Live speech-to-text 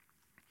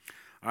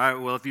All right,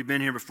 well, if you've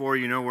been here before,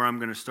 you know where I'm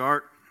going to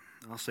start.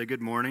 I'll say good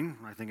morning.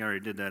 I think I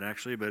already did that,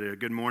 actually, but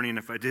good morning.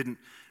 If I didn't,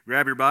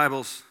 grab your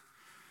Bibles,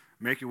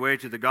 make your way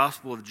to the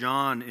Gospel of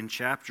John in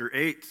chapter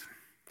 8.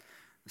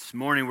 This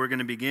morning, we're going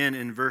to begin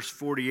in verse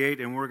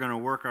 48, and we're going to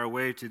work our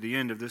way to the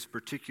end of this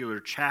particular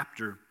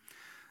chapter.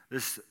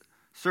 This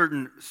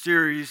certain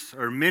series,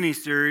 or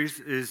mini-series,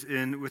 is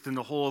within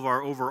the whole of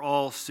our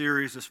overall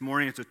series this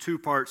morning. It's a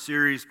two-part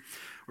series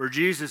where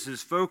Jesus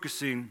is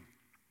focusing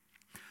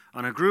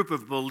on a group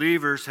of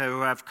believers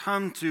who have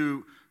come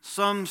to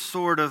some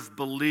sort of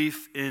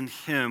belief in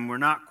Him. We're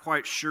not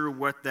quite sure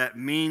what that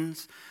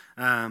means,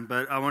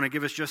 but I want to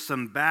give us just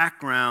some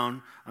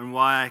background on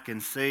why I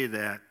can say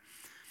that.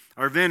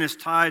 Our event is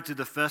tied to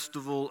the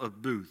Festival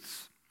of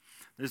Booths.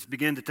 This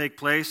began to take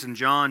place in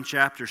John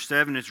chapter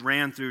 7. It's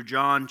ran through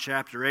John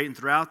chapter 8, and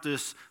throughout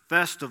this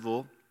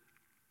festival,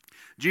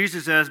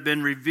 Jesus has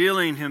been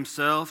revealing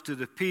Himself to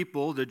the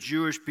people, the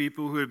Jewish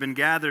people who have been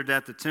gathered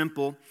at the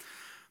temple,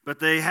 but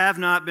they have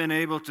not been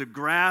able to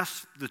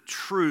grasp the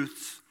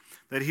truths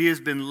that He has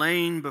been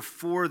laying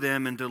before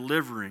them and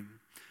delivering.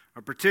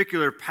 Our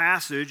particular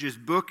passage is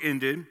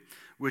bookended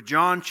with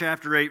John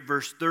chapter 8,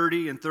 verse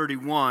 30 and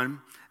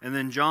 31, and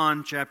then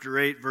John chapter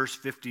 8, verse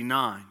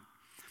 59.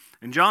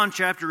 In John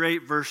chapter 8,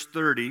 verse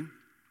 30,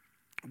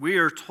 we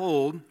are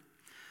told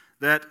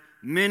that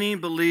many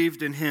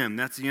believed in Him.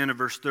 That's the end of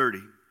verse 30.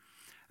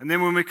 And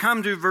then when we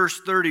come to verse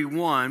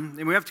 31,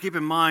 and we have to keep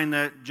in mind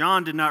that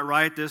John did not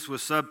write this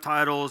with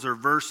subtitles or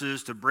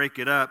verses to break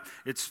it up.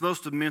 It's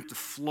supposed to meant to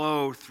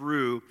flow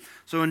through.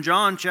 So in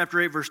John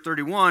chapter 8, verse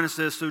 31, it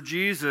says, "So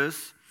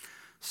Jesus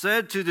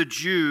said to the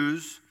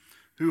Jews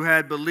who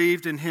had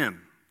believed in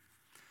Him."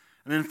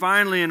 And then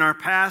finally in our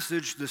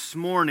passage this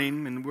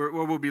morning, and what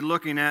we'll be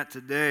looking at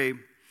today,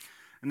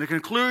 in the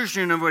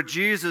conclusion of what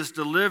Jesus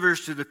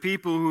delivers to the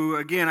people who,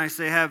 again, I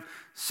say have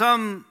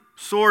some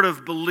sort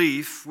of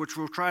belief, which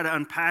we'll try to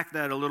unpack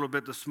that a little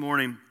bit this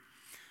morning.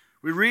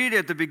 We read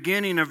at the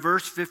beginning of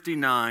verse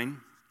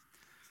 59,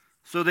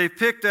 "So they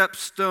picked up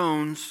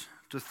stones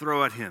to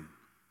throw at Him."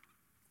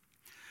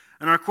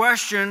 And our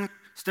question,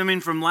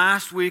 stemming from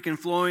last week and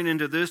flowing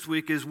into this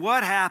week, is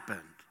what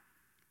happened?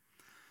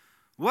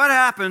 What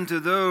happened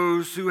to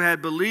those who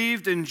had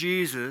believed in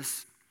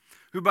Jesus,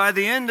 who by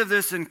the end of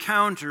this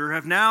encounter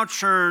have now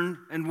turned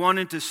and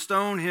wanted to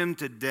stone Him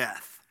to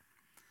death?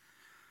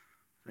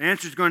 The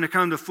answer is going to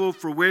come to full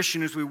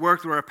fruition as we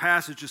work through our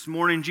passage this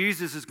morning.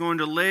 Jesus is going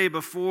to lay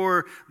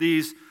before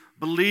these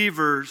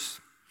believers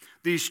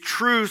these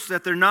truths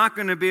that they're not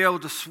going to be able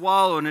to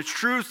swallow, and it's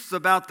truths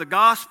about the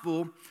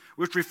gospel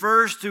which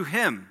refers to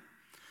Him.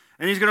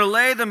 And He's going to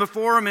lay them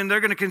before them, and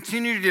they're going to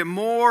continue to get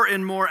more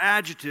and more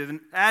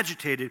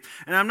agitated.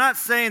 And I'm not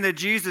saying that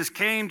Jesus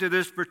came to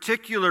this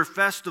particular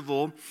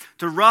festival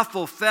to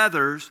ruffle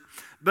feathers,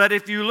 but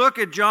if you look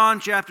at John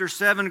chapter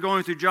 7,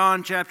 going through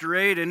John chapter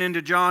 8, and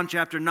into John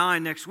chapter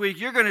 9 next week,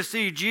 you're going to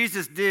see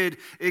Jesus did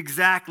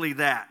exactly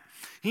that.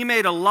 He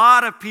made a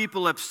lot of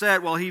people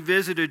upset while He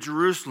visited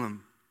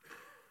Jerusalem.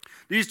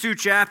 These two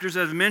chapters,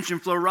 as I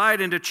mentioned, flow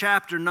right into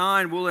chapter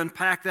 9. We'll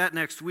unpack that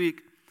next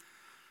week.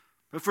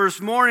 But for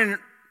this morning,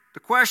 the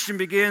question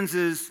begins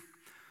is,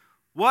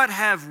 what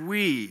have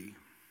we,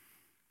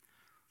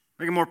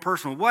 make it more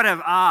personal, what have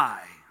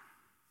I,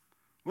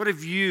 what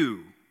have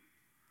you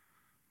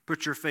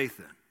put your faith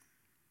in?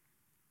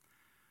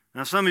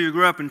 Now, some of you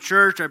grew up in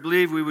church. I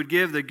believe we would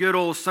give the good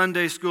old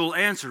Sunday school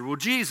answer, well,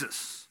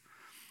 Jesus.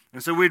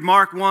 And so we'd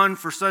mark one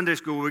for Sunday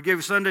school. We'd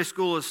give Sunday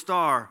school a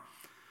star.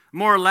 A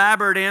more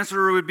elaborate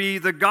answer would be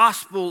the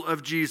gospel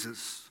of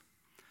Jesus.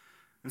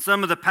 And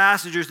some of the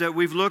passages that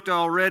we've looked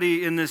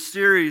already in this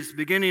series,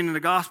 beginning in the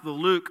Gospel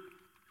of Luke,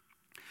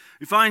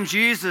 we find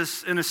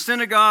Jesus in a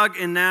synagogue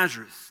in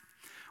Nazareth,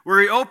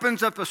 where He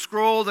opens up a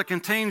scroll that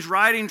contains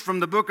writings from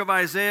the book of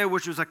Isaiah,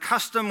 which was a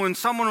custom when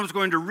someone was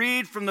going to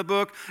read from the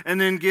book and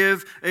then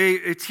give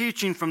a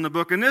teaching from the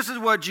book. And this is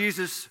what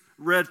Jesus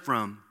read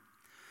from.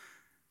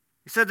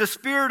 He said, "The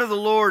Spirit of the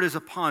Lord is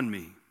upon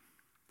me,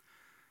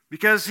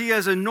 because He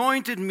has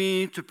anointed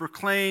me to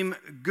proclaim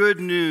good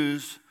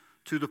news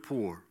to the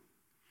poor.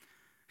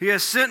 He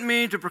has sent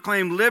me to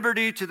proclaim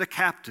liberty to the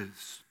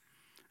captives,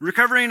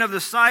 recovering of the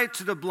sight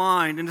to the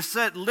blind, and to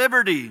set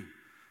liberty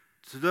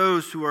to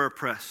those who are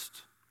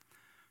oppressed,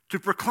 to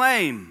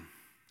proclaim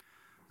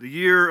the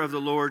year of the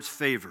Lord's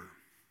favor."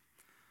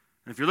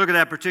 And if you look at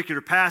that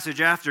particular passage,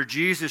 after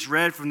Jesus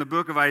read from the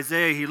book of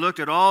Isaiah, He looked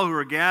at all who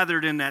were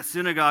gathered in that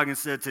synagogue and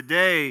said,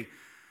 "Today,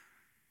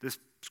 this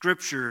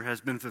scripture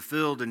has been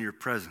fulfilled in your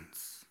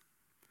presence."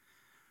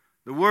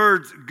 The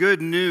words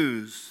good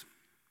news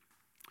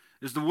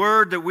is the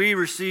word that we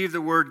receive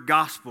the word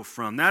gospel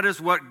from. That is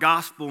what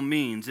gospel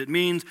means. It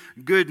means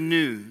good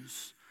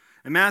news.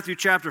 In Matthew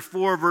chapter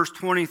 4, verse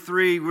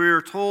 23, we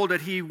are told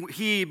that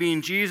he,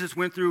 being Jesus,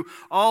 went through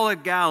all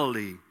of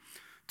Galilee,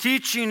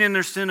 teaching in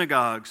their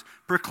synagogues,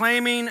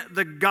 proclaiming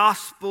the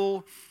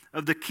gospel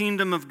of the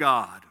kingdom of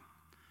God,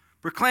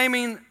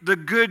 proclaiming the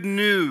good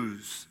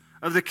news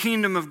of the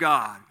kingdom of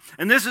God.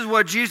 And this is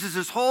what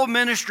Jesus' whole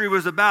ministry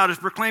was about, is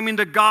proclaiming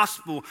the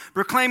gospel,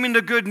 proclaiming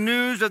the good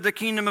news of the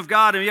kingdom of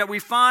God. And yet we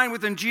find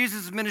within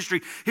Jesus'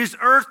 ministry, his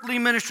earthly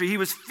ministry, he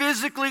was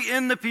physically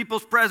in the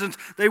people's presence.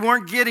 They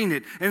weren't getting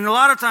it. And a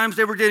lot of times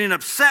they were getting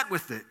upset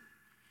with it.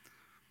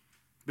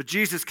 But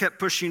Jesus kept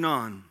pushing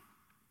on.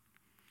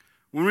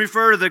 When we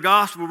refer to the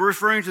gospel, we're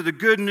referring to the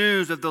good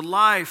news of the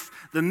life,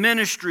 the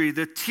ministry,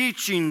 the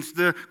teachings,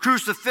 the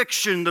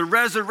crucifixion, the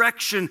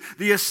resurrection,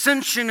 the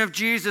ascension of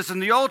Jesus, and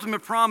the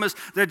ultimate promise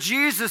that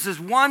Jesus is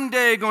one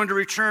day going to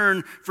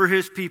return for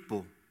his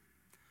people.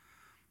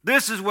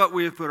 This is what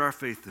we have put our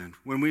faith in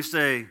when we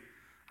say,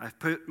 I've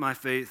put my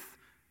faith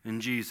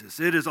in Jesus.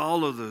 It is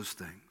all of those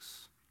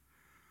things.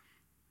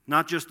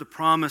 Not just the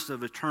promise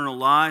of eternal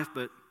life,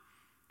 but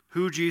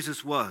who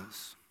Jesus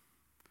was,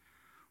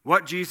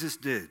 what Jesus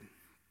did,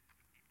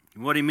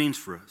 and what he means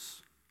for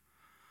us.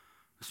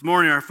 This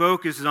morning our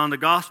focus is on the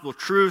gospel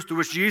truths to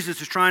which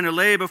Jesus is trying to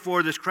lay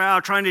before this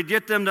crowd, trying to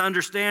get them to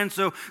understand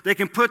so they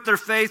can put their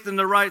faith in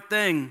the right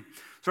thing.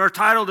 So our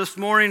title this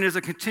morning is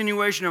a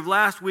continuation of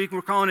last week.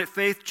 We're calling it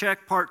Faith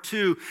Check Part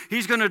 2.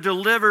 He's going to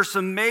deliver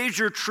some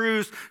major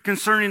truths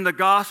concerning the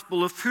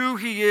gospel of who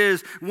he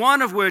is,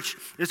 one of which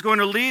is going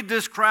to lead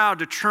this crowd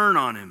to turn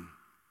on him.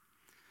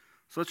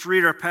 So let's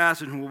read our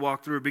passage and we'll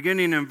walk through.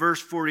 Beginning in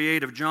verse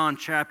 48 of John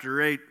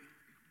chapter 8.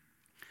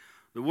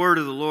 The word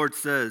of the Lord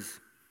says,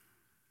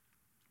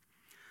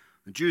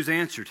 the Jews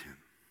answered him,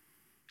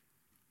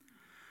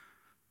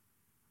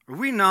 are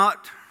we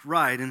not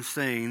right in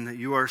saying that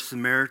you are a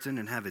Samaritan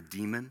and have a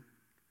demon?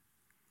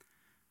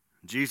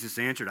 Jesus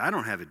answered, I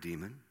don't have a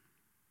demon,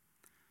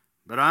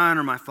 but I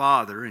honor my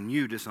Father, and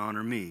you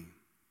dishonor me.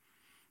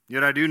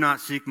 Yet I do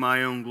not seek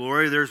my own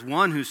glory. There's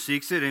one who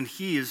seeks it, and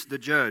he is the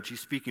judge. He's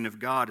speaking of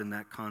God in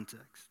that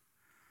context.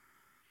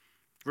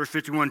 Verse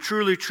 51,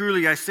 truly,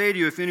 truly, I say to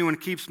you, if anyone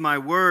keeps my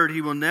word, he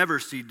will never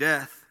see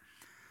death.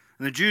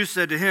 And the Jews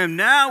said to him,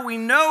 now we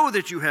know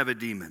that you have a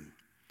demon.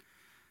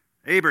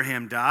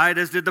 Abraham died,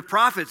 as did the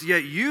prophets,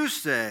 yet you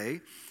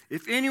say,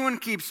 if anyone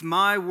keeps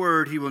my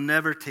word, he will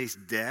never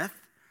taste death.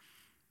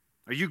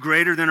 Are you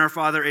greater than our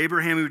father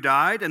Abraham who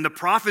died, and the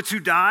prophets who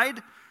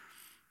died?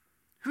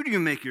 Who do you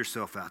make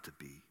yourself out to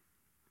be?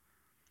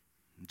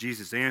 And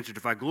Jesus answered,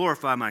 if I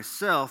glorify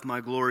myself,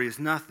 my glory is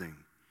nothing.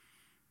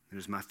 It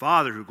is my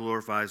Father who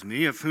glorifies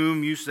me, of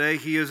whom you say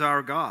he is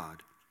our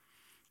God.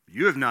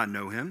 You have not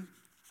known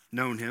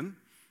him.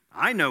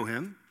 I know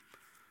him.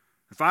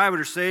 If I were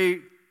to say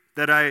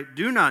that I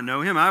do not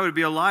know him, I would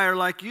be a liar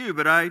like you,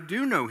 but I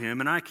do know him,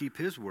 and I keep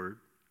his word.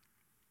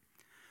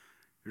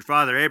 Your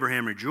father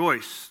Abraham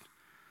rejoiced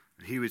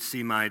that he would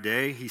see my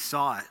day. He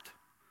saw it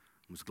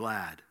and was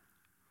glad.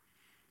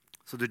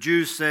 So the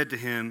Jews said to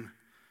him,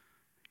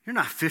 you're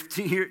not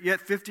yet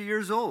 50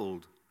 years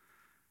old.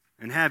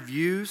 And have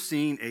you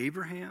seen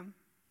Abraham?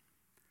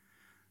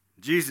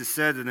 Jesus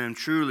said to them,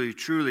 truly,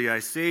 truly, I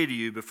say to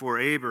you, before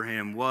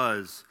Abraham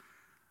was,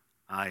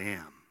 I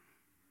am.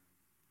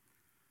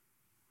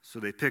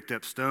 So they picked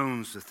up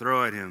stones to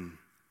throw at him,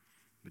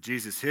 but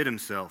Jesus hid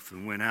himself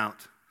and went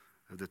out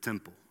of the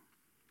temple.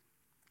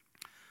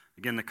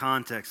 Again, the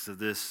context of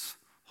this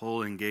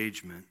whole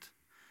engagement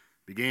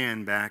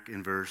began back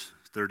in verse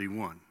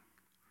 31.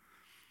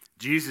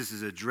 Jesus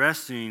is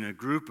addressing a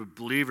group of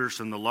believers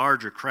from the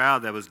larger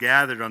crowd that was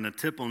gathered on the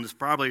temple, and this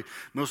probably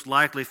most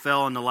likely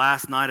fell on the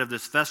last night of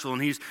this festival,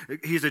 and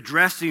he's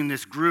addressing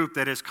this group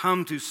that has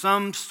come to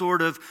some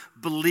sort of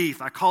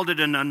belief. I called it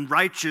an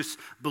unrighteous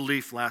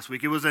belief last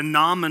week. It was a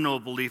nominal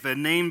belief, a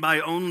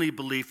name-by-only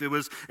belief. It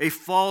was a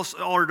false,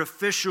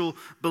 artificial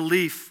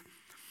belief.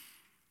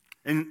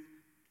 And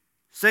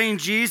saying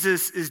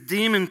Jesus is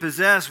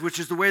demon-possessed, which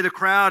is the way the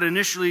crowd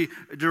initially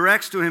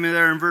directs to him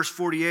there in verse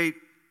 48,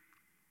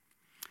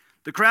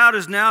 the crowd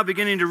is now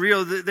beginning to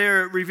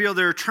reveal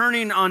they're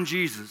turning on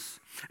Jesus.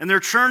 And they're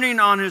turning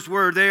on his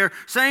word. They're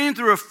saying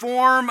through a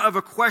form of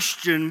a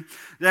question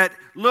that,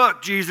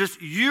 look,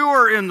 Jesus, you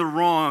are in the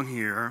wrong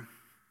here,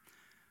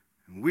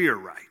 and we are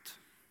right.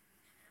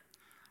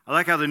 I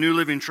like how the New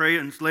Living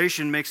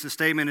Translation makes the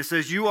statement. It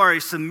says, you are a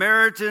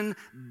Samaritan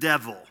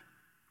devil.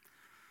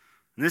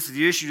 And this is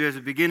the issue that is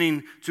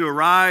beginning to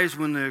arise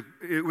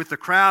with the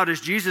crowd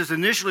as Jesus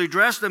initially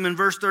addressed them in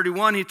verse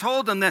 31. He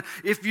told them that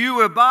if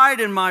you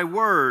abide in my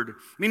word,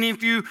 meaning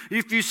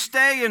if you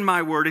stay in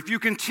my word, if you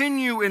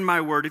continue in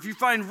my word, if you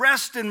find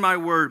rest in my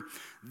word,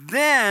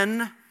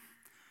 then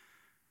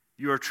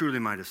you are truly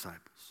my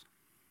disciples.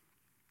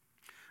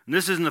 And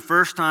this isn't the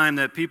first time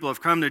that people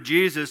have come to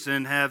Jesus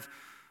and have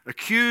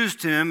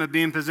accused him of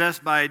being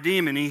possessed by a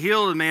demon. He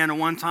healed a man at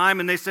one time,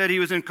 and they said he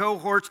was in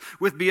cohorts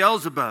with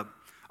Beelzebub.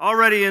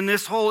 Already in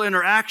this whole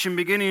interaction,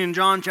 beginning in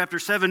John chapter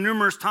 7,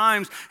 numerous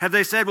times have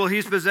they said, well,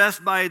 he's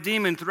possessed by a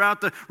demon.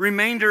 Throughout the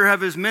remainder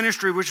of his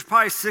ministry, which is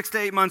probably 6 to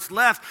 8 months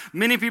left,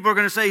 many people are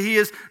going to say he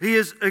is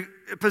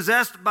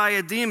possessed by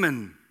a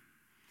demon.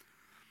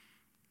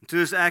 To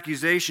this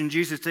accusation,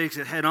 Jesus takes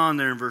it head on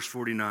there in verse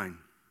 49.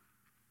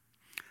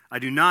 I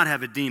do not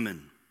have a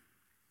demon,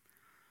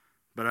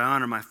 but I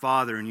honor my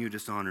Father, and you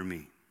dishonor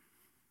me.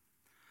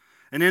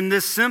 And in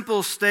this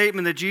simple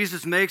statement that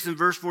Jesus makes in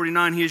verse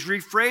 49, he is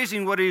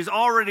rephrasing what he's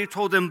already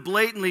told them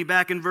blatantly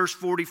back in verse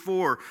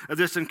 44 of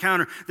this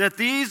encounter, that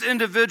these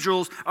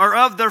individuals are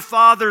of their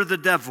father, the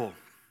devil.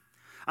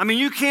 I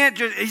mean,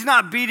 he's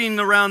not beating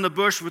around the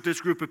bush with this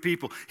group of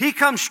people. He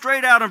comes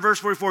straight out in verse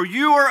 44,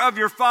 you are of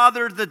your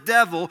father, the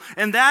devil,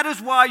 and that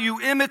is why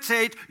you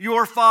imitate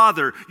your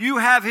father. You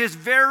have his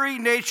very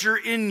nature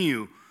in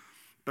you.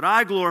 But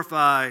I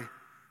glorify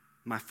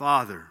my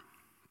Father.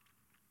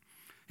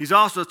 He's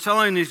also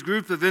telling these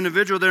groups of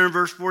individuals there in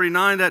verse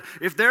 49 that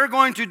if they're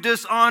going to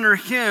dishonor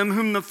him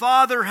whom the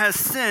Father has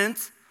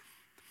sent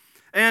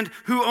and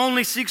who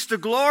only seeks to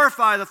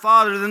glorify the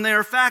Father, then they are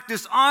in fact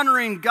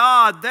dishonoring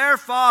God, their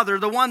Father,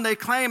 the one they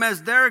claim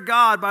as their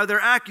God, by their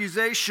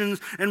accusations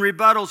and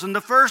rebuttals. And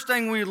the first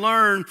thing we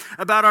learn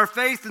about our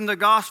faith in the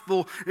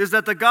gospel is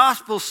that the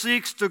gospel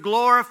seeks to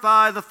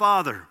glorify the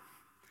Father.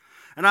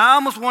 And I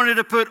almost wanted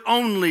to put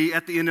only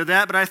at the end of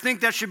that, but I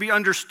think that should be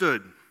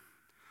understood.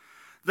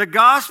 The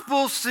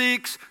gospel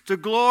seeks to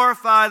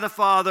glorify the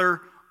Father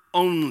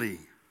only.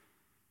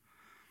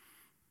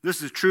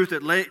 This is truth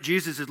that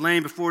Jesus is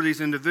laying before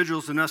these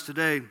individuals and us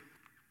today.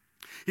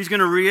 He's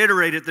going to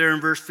reiterate it there in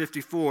verse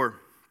 54.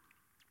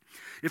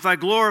 If I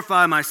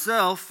glorify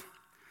myself,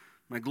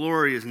 my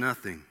glory is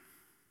nothing.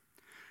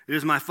 It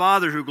is my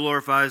Father who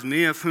glorifies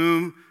me, of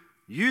whom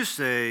you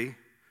say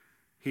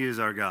he is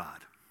our God.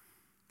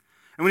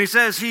 And when he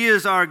says he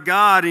is our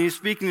God and he's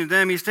speaking to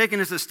them, he's taking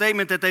this a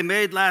statement that they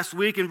made last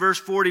week in verse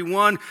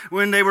 41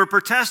 when they were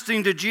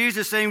protesting to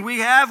Jesus saying, we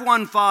have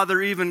one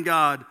Father, even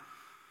God.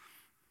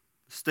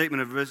 The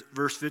statement of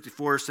verse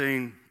 54 is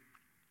saying,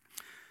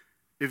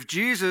 if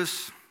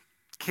Jesus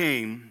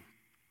came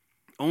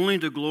only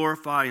to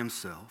glorify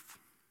himself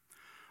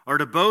or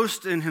to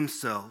boast in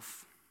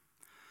himself,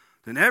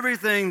 then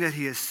everything that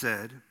he has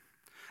said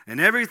and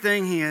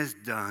everything he has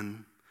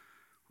done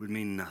would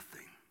mean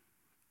nothing.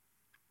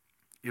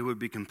 It would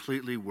be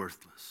completely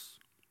worthless.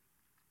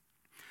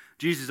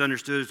 Jesus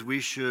understood as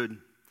we should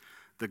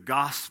the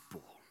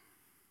gospel,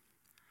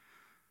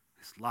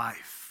 his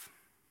life,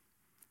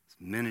 his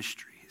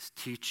ministry, his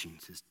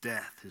teachings, his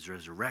death, his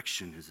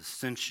resurrection, his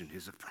ascension,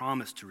 his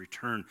promise to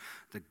return.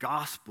 The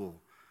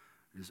gospel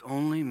is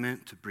only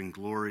meant to bring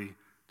glory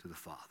to the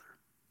Father.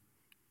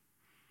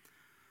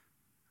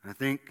 I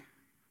think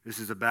this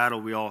is a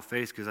battle we all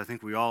face because I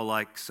think we all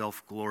like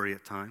self-glory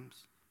at times.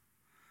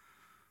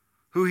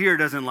 Who here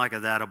doesn't like a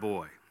that a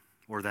boy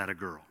or that a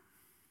girl?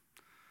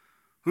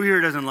 Who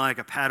here doesn't like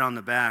a pat on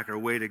the back or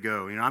way to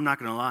go? You know, I'm not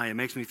going to lie. It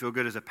makes me feel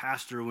good as a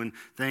pastor when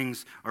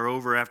things are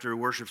over after a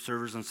worship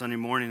service on Sunday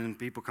morning and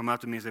people come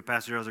up to me and say,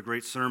 Pastor, that was a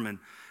great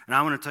sermon. And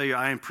I want to tell you,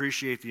 I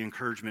appreciate the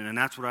encouragement, and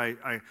that's what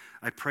I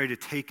pray to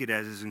take it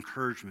as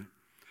encouragement.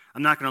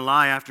 I'm not going to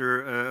lie,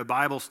 after a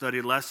Bible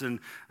study lesson,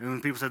 and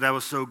when people said that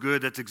was so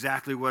good, that's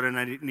exactly what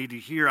I need to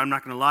hear. I'm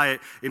not going to lie,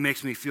 it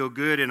makes me feel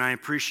good, and I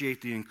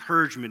appreciate the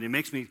encouragement. It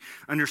makes me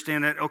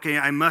understand that, okay,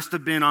 I must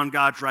have been on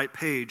God's right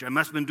page. I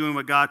must have been doing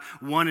what God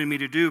wanted me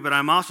to do, but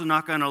I'm also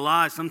not going to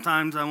lie.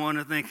 Sometimes I want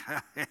to think,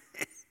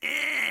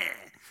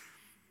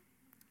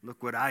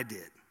 look what I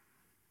did.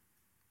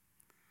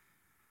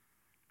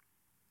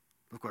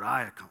 Look what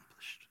I accomplished.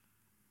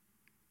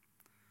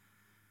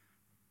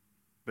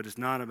 But it's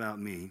not about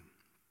me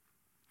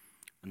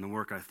and the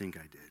work I think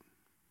I did.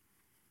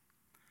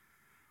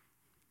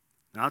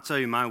 Now, I'll tell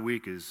you, my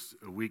week is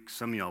a week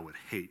some of y'all would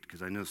hate,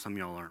 because I know some of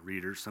y'all aren't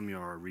readers. Some of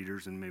y'all are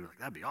readers and maybe like,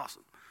 that'd be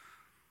awesome.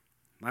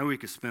 My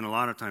week is spent a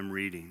lot of time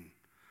reading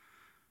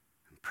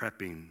and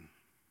prepping and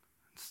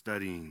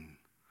studying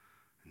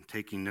and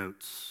taking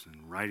notes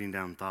and writing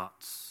down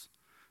thoughts.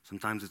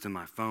 Sometimes it's in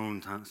my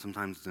phone,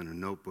 sometimes it's in a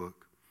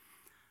notebook.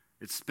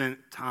 It's spent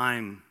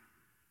time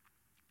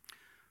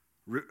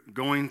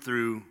going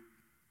through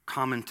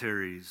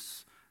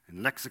commentaries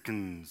and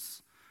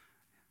lexicons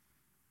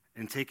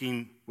and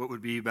taking what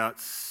would be about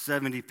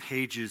 70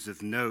 pages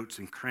of notes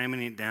and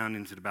cramming it down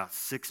into about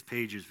 6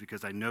 pages,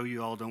 because I know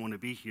you all don't want to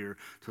be here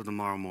till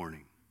tomorrow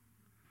morning.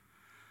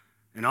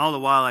 And all the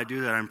while I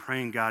do that, I'm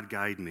praying, God,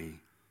 guide me.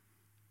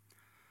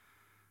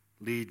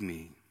 Lead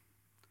me.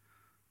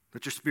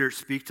 Let your Spirit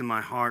speak to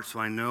my heart so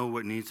I know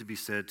what needs to be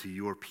said to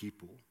your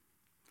people.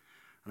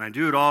 And I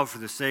do it all for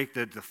the sake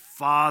that the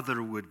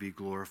Father would be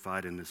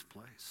glorified in this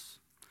place.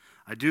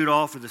 I do it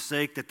all for the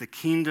sake that the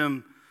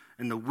kingdom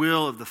and the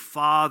will of the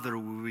Father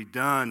will be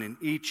done in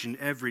each and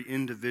every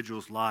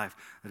individual's life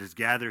that is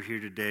gathered here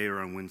today or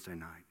on Wednesday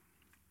night.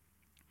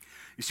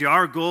 You see,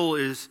 our goal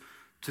is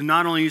to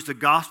not only use the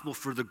gospel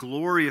for the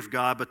glory of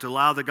God, but to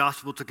allow the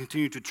gospel to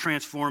continue to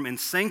transform and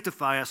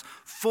sanctify us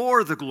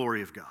for the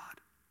glory of God.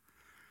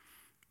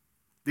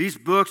 These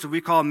books that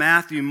we call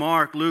Matthew,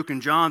 Mark, Luke,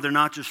 and John, they're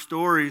not just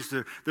stories.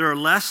 There are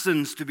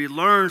lessons to be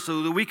learned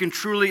so that we can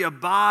truly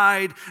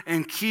abide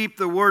and keep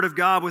the Word of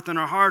God within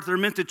our heart. They're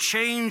meant to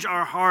change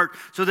our heart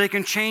so they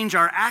can change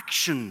our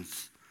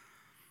actions.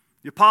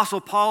 The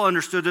Apostle Paul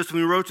understood this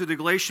when he wrote to the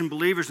Galatian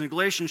believers in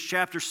Galatians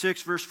chapter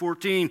 6, verse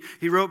 14.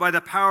 He wrote, by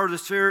the power of the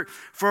Spirit,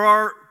 for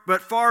our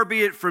far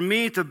be it from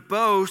me to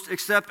boast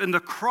except in the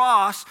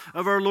cross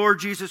of our Lord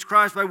Jesus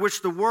Christ, by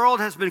which the world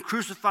has been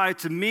crucified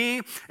to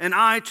me and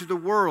I to the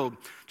world.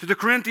 To the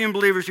Corinthian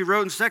believers, he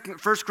wrote in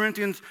 1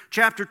 Corinthians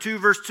chapter 2,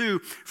 verse 2,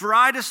 "For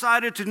I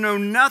decided to know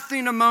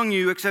nothing among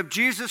you except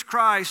Jesus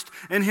Christ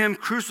and him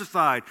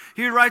crucified."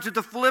 He writes to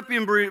the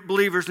Philippian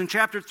believers in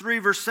chapter 3,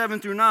 verse 7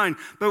 through 9,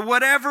 "But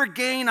whatever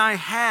gain I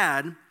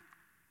had,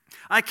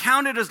 I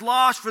counted as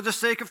loss for the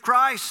sake of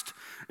Christ.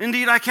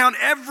 Indeed, I count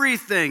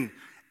everything,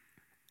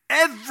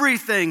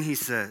 he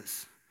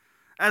says,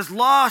 as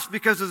loss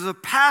because of the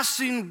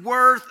surpassing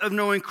worth of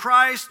knowing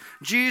Christ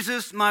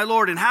Jesus my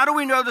Lord." And how do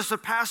we know the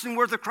surpassing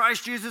worth of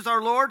Christ Jesus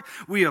our Lord?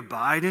 We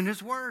abide in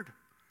his word.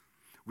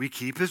 We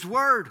keep his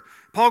word.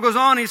 Paul goes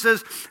on, he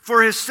says,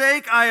 "For his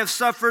sake I have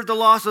suffered the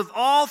loss of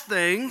all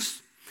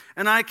things,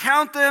 and I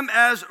count them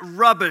as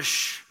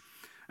rubbish,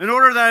 in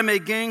order that I may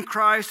gain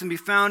Christ and be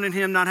found in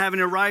him, not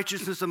having a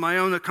righteousness of my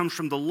own that comes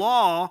from the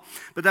law,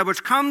 but that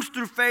which comes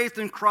through faith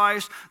in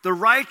Christ, the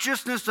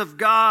righteousness of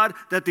God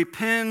that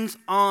depends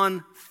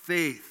on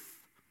faith."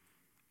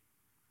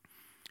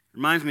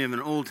 Reminds me of an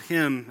old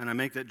hymn, and I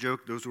make that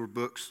joke. Those were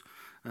books.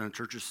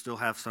 Churches still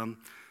have some.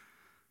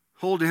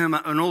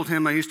 An old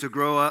hymn I used to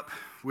grow up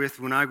with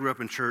when I grew up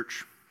in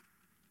church.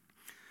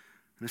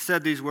 And it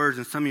said these words,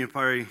 and some of you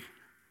probably,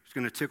 it's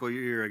going to tickle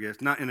your ear, I guess.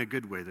 Not in a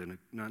good way,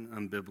 not an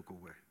unbiblical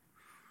way.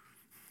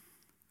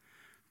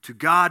 "To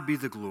God be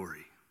the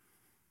glory.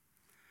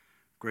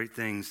 Great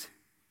things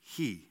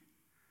he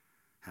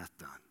hath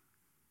done.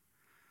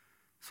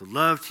 So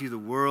loved he the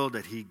world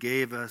that he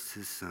gave us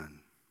his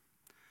Son,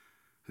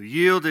 who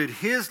yielded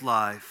his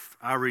life,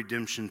 our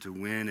redemption to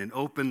win, and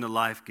opened the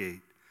life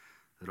gate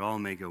that all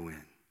may go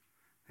in."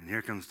 And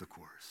here comes the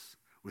chorus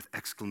with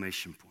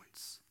exclamation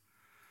points.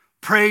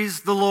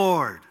 "Praise the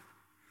Lord.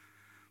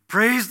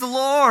 Praise the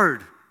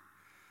Lord.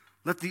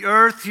 Let the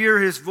earth hear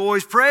his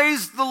voice.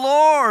 Praise the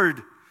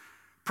Lord.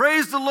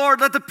 Praise the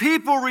Lord. Let the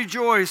people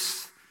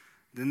rejoice."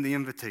 Then the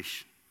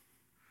invitation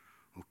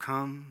will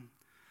come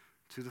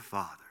to the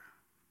Father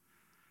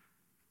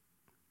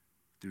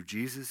through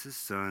Jesus his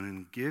Son,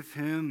 and give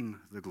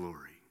him the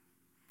glory.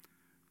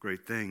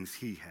 Great things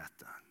he hath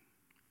done.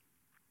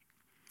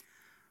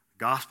 The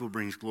gospel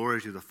brings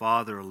glory to the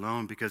Father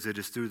alone, because it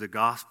is through the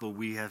gospel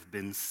we have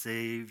been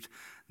saved,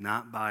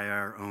 not by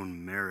our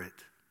own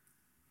merit,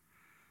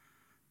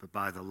 but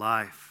by the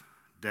life,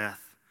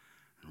 death,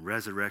 and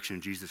resurrection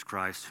of Jesus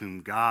Christ,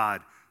 whom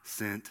God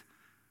sent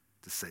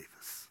to save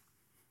us.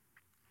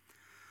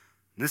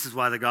 And this is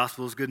why the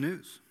gospel is good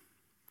news.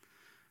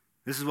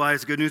 This is why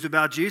it's good news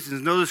about Jesus.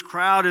 And though this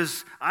crowd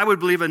is, I would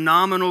believe, a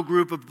nominal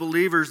group of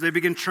believers, they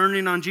begin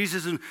turning on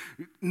Jesus. And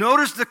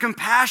notice the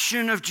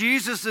compassion of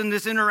Jesus in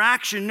this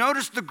interaction.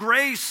 Notice the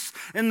grace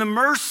and the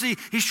mercy.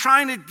 He's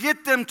trying to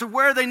get them to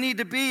where they need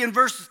to be. In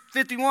verse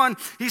 51,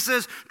 he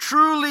says,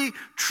 "Truly,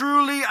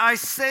 truly, I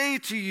say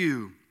to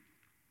you."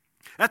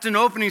 That's an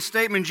opening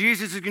statement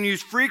Jesus is going to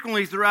use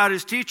frequently throughout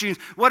his teachings.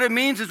 What it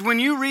means is when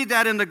you read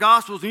that in the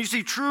Gospels and you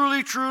see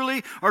 "truly,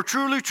 truly," or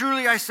 "truly,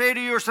 truly, I say to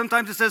you," or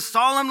sometimes it says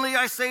 "solemnly,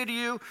 I say to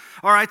you,"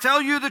 or "I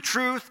tell you the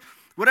truth,"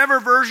 whatever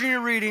version you're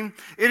reading,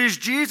 it is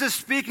Jesus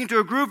speaking to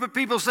a group of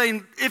people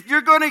saying, if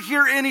you're going to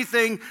hear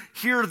anything,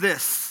 hear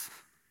this.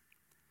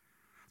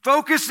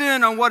 Focus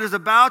in on what is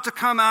about to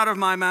come out of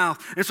my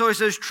mouth. And so he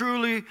says,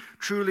 "Truly,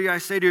 truly, I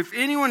say to you, if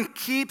anyone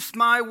keeps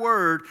my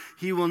word,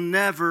 he will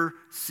never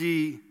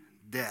see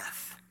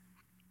death."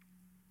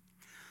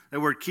 That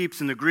word "keeps"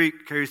 in the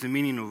Greek carries the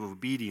meaning of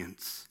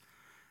obedience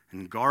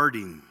and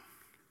guarding.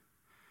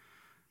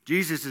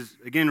 Jesus is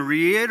again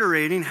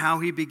reiterating how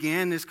he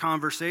began this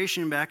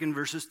conversation back in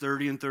verses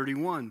 30 and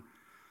 31.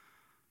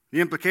 The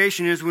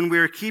implication is when we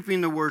are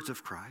keeping the words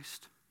of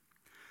Christ,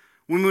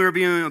 when we are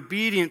being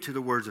obedient to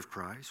the words of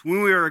Christ,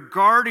 when we are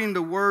guarding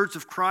the words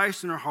of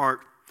Christ in our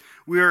heart,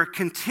 we are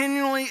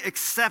continually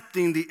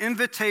accepting the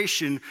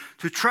invitation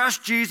to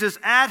trust Jesus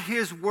at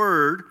his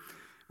word.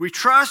 We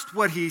trust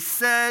what he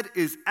said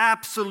is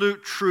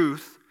absolute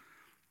truth,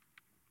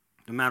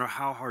 no matter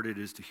how hard it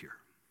is to hear.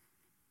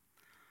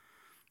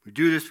 We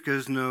do this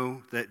because we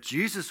know that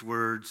Jesus'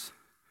 words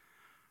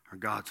are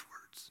God's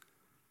words.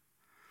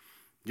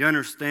 The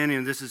understanding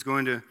of this is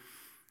going to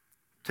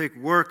take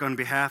work on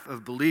behalf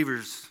of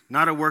believers,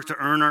 not a work to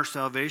earn our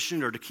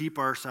salvation or to keep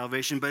our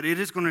salvation, but it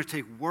is going to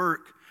take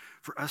work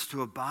for us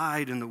to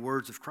abide in the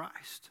words of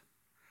Christ.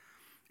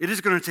 It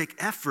is going to take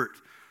effort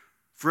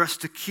for us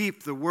to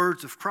keep the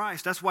words of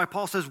Christ. That's why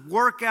Paul says,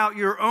 "Work out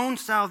your own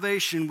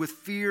salvation with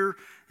fear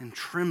and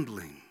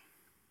trembling."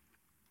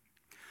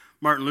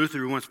 Martin Luther,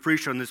 who once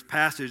preached on this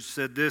passage,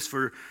 said this,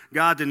 "For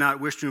God did not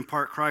wish to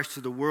impart Christ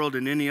to the world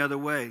in any other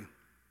way.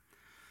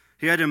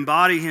 He had to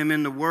embody him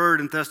in the word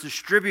and thus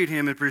distribute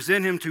him and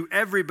present him to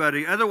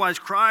everybody. Otherwise,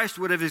 Christ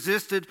would have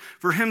existed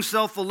for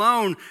himself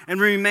alone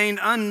and remained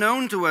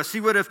unknown to us.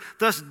 He would have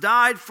thus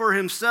died for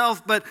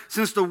himself. But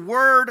since the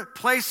word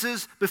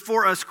places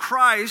before us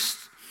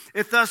Christ,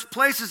 it thus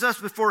places us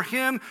before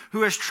him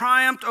who has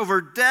triumphed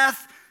over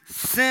death,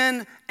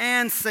 sin,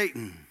 and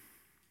Satan."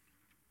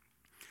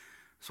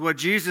 So what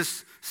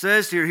Jesus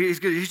says here, he's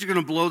going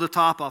to blow the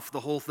top off the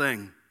whole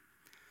thing.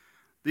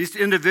 These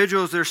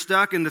individuals, they're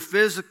stuck in the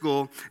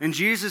physical, and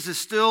Jesus is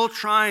still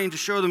trying to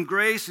show them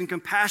grace and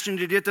compassion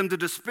to get them to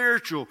the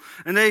spiritual.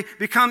 And they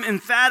become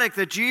emphatic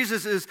that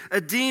Jesus is a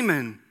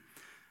demon.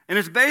 And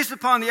it's based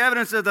upon the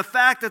evidence of the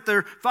fact that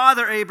their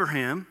father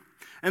Abraham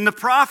and the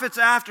prophets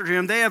after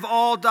him, they have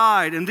all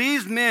died. And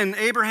these men,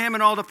 Abraham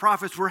and all the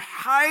prophets, were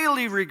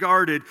highly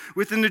regarded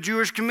within the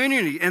Jewish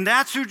community. And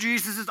that's who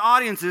Jesus'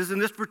 audience is in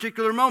this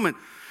particular moment.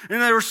 And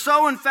they were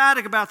so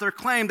emphatic about their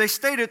claim, they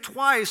state it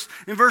twice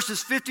in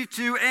verses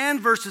 52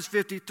 and verses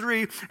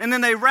 53, and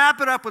then they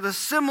wrap it up with a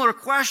similar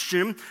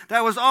question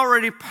that was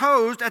already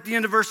posed at the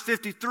end of verse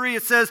 53.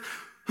 It says,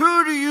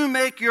 "Who do you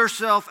make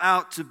yourself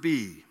out to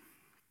be?"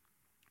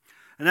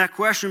 And that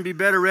question would be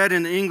better read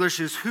in English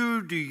is,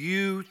 "Who do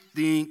you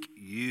think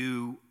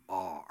you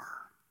are?"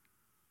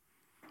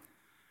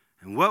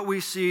 And what we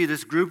see,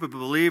 this group of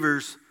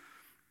believers,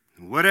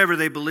 whatever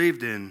they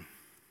believed in,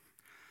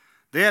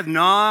 they have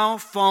now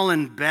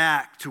fallen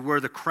back to where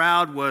the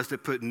crowd was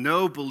that put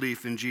no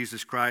belief in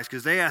Jesus Christ,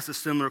 because they asked a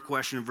similar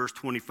question in verse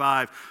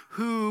 25,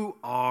 "Who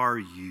are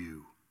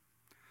you?"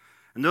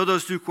 And though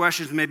those two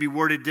questions may be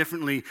worded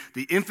differently,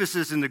 the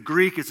emphasis in the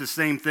Greek is the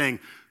same thing.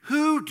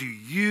 Who do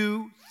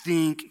you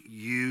think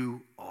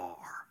you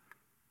are?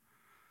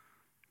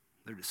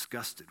 They're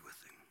disgusted with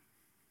him.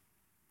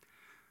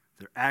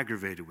 They're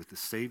aggravated with the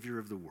Savior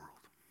of the world.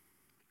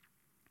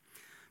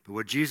 But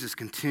what Jesus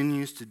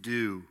continues to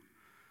do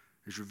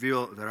is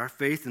reveal that our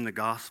faith in the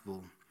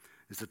gospel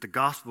is that the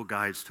gospel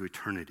guides to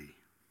eternity.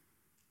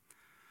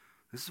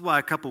 This is why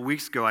a couple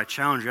weeks ago I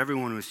challenged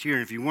everyone who was here,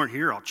 and if you weren't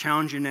here, I'll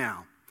challenge you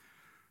now,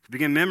 to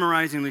begin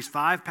memorizing at least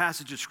 5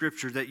 passages of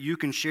Scripture that you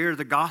can share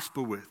the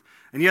gospel with.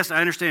 And yes,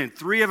 I understand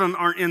 3 of them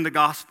aren't in the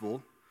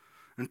gospel,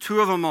 and 2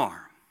 of them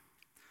are.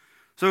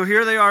 So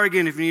here they are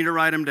again if you need to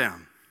write them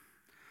down.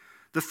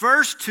 The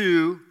first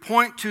 2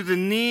 point to the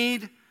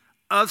need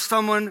of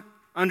someone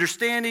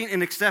understanding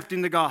and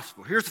accepting the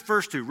gospel. Here's the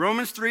first 2.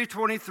 Romans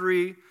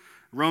 3:23,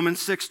 Romans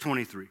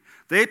 6:23.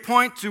 They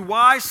point to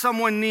why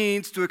someone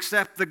needs to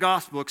accept the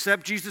gospel,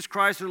 accept Jesus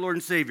Christ, their Lord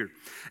and Savior.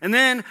 And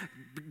then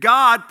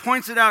God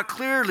points it out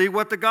clearly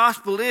what the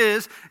gospel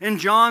is in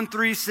John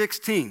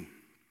 3:16.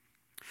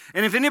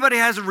 And if anybody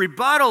has a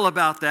rebuttal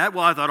about that,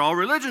 well, I thought all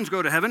religions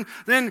go to heaven,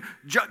 then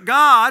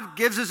God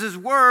gives us his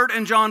word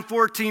in John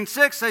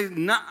 14:6, says,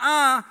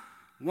 nuh-uh,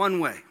 one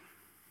way.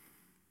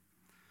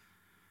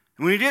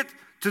 And when you get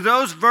to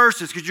those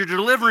verses, because you're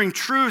delivering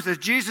truth as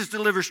Jesus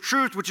delivers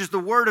truth, which is the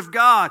word of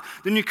God,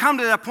 then you come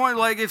to that point,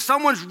 like if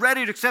someone's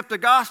ready to accept the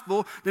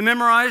gospel, they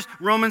memorize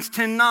Romans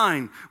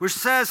 10:9, which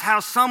says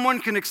how someone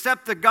can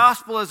accept the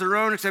gospel as their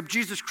own, accept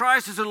Jesus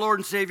Christ as their Lord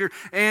and Savior,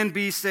 and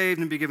be saved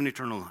and be given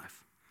eternal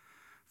life.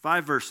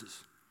 5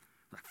 verses.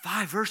 Like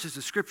 5 verses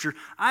of Scripture.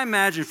 I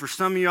imagine for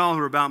some of y'all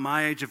who are about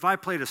my age, if I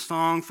played a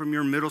song from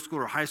your middle school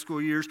or high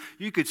school years,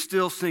 you could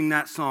still sing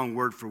that song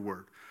word for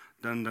word.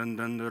 Dun, dun,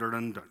 dun, dun, dun,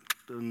 dun,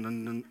 dun,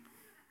 dun, dun.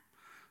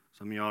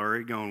 Some of y'all are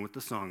already going with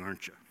the song,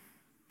 aren't you?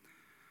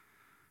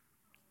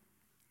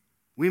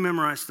 We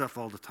memorize stuff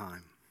all the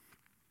time.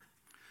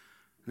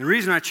 And the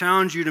reason I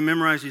challenge you to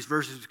memorize these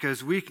verses is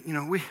because we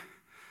can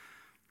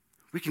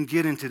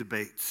get into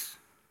debates.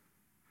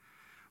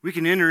 We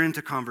can enter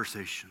into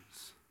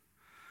conversations.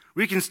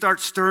 We can start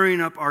stirring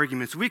up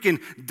arguments. We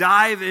can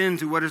dive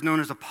into what is known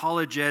as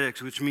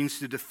apologetics, which means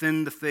to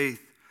defend the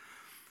faith.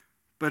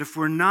 But if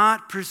we're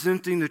not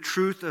presenting the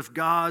truth of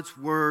God's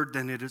word,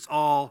 then it is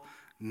all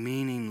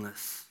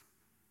meaningless.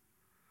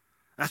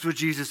 That's what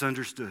Jesus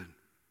understood.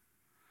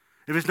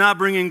 If it's not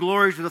bringing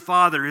glory to the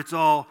Father, it's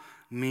all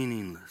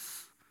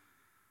meaningless.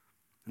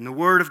 And the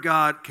word of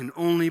God can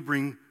only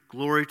bring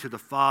glory to the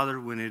Father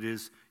when it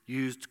is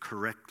used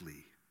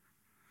correctly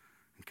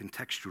and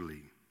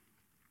contextually.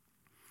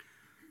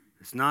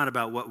 It's not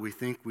about what we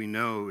think we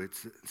know.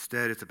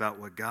 Instead, it's about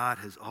what God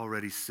has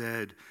already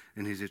said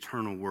in his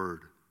eternal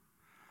word.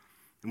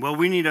 And what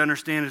we need to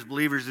understand as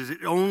believers is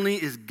it only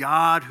is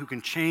God who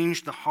can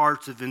change the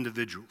hearts of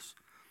individuals.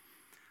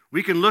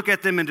 We can look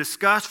at them and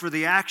discuss for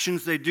the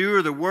actions they do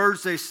or the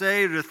words they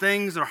say or the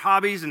things or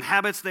hobbies and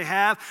habits they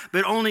have,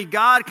 but only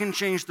God can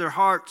change their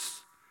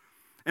hearts.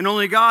 And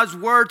only God's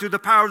word through the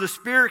power of the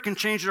Spirit can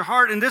change their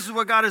heart. And this is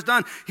what God has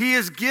done. He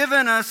has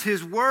given us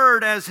his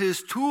word as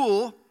his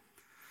tool.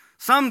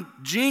 Some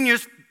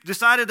genius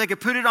decided they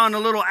could put it on a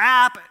little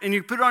app and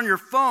you put it on your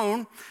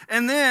phone.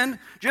 And then,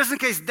 just in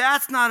case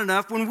that's not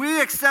enough, when we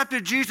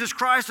accepted Jesus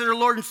Christ as our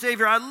Lord and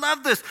Savior, I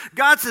love this.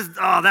 God says,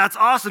 oh, that's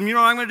awesome. You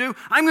know what I'm going to do?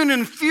 I'm going to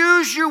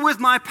infuse you with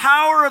my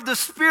power of the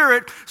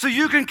Spirit so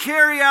you can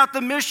carry out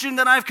the mission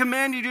that I've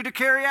commanded you to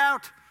carry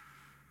out.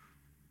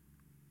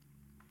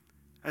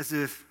 As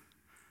if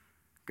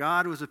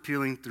God was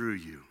appealing through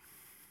you,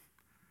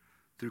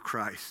 through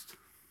Christ.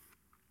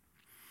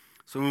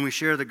 So when we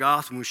share the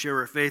gospel, when we share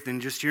our faith,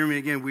 and just hear me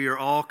again, we are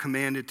all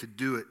commanded to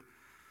do it.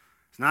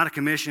 It's not a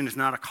commission, it's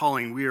not a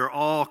calling. We are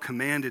all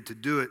commanded to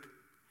do it.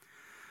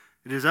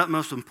 It is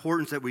utmost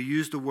importance that we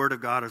use the word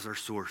of God as our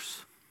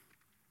source.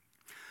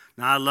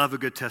 Now, I love a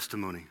good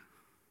testimony.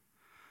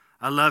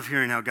 I love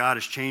hearing how God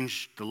has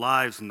changed the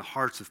lives and the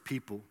hearts of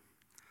people.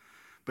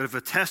 But if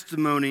a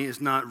testimony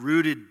is not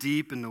rooted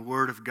deep in the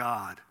Word of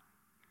God,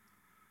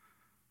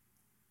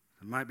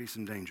 there might be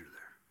some danger there.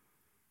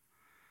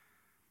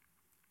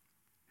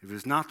 If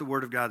it's not the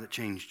Word of God that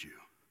changed you,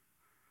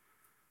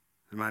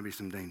 there might be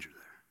some danger there.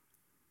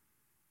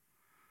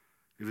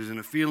 If it was in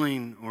a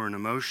feeling or an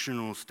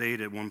emotional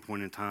state at one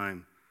point in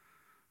time,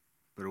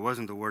 but it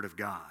wasn't the Word of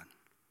God,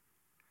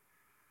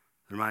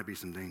 there might be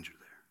some danger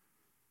there.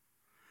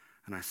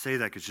 And I say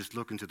that because just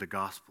look into the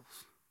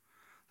Gospels.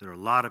 There are a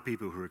lot of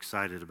people who are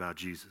excited about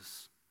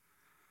Jesus.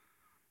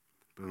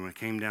 But when it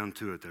came down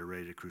to it, they're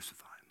ready to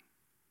crucify him.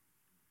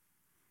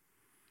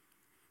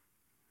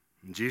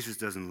 And Jesus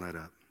doesn't let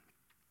up.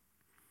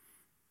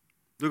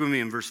 Look with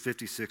me in verse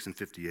 56 and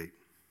 58.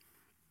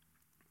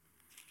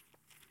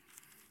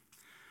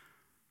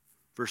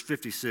 Verse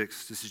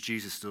 56, this is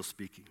Jesus still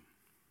speaking.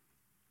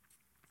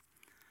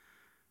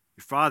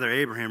 Your father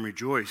Abraham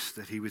rejoiced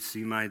that he would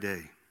see my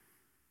day.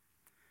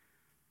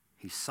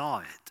 He saw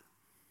it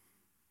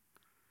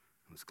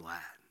and was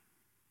glad.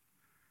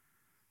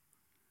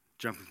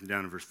 Jumping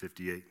down to verse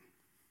 58.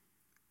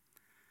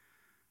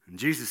 And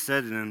Jesus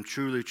said to them,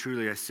 truly,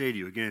 truly, I say to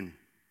you, again,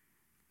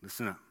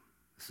 listen up.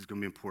 This is going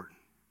to be important.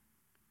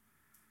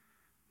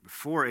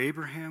 Before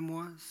Abraham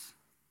was,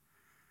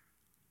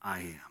 I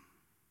am.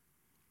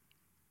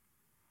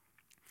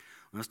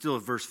 Let's deal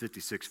with verse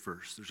 56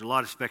 first. There's a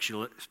lot of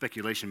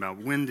speculation about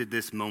when did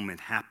this moment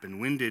happen?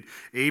 When did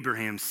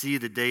Abraham see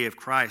the day of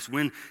Christ?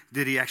 When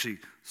did he actually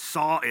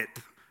saw it?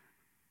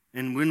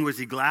 And when was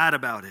he glad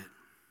about it?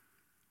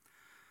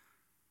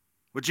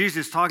 What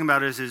Jesus is talking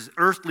about is his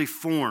earthly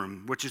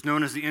form, which is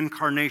known as the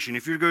incarnation.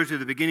 If you go to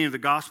the beginning of the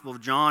Gospel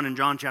of John in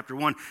John chapter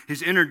 1,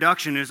 his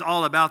introduction is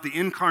all about the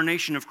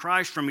incarnation of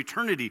Christ from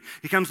eternity.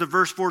 He comes to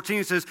verse 14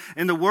 and says,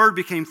 and the Word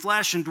became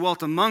flesh and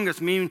dwelt among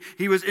us, meaning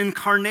he was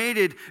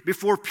incarnated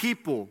before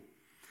people.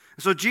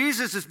 So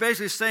Jesus is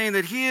basically saying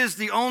that he is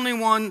the only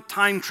one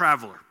time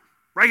traveler.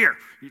 Right here.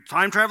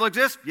 Time travel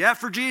exists? Yeah,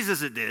 for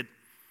Jesus it did.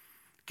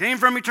 Came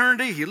from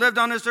eternity. He lived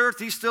on this earth.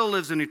 He still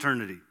lives in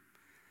eternity.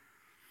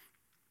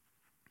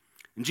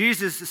 And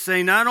Jesus is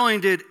saying not only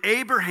did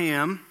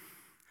Abraham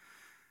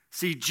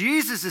see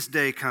Jesus'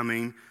 day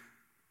coming,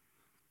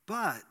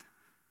 but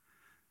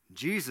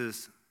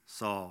Jesus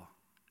saw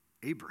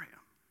Abraham.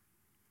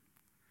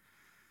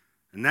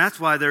 And that's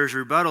why there's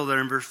rebuttal there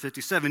in verse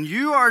 57.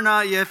 You are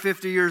not yet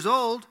 50 years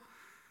old,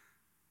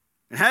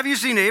 and have you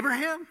seen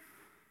Abraham?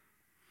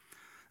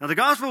 Now the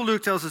Gospel of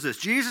Luke tells us this.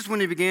 Jesus, when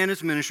he began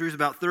his ministry, was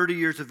about 30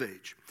 years of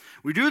age.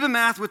 We do the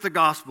math with the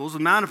Gospels, the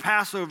amount of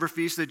Passover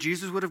feasts that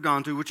Jesus would have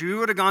gone to, which he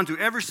would have gone to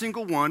every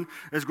single one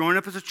as growing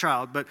up as a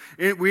child. But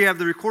we have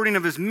the recording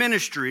of his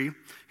ministry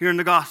here in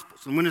the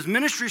Gospels. And when his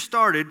ministry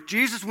started,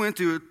 Jesus went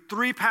to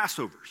 3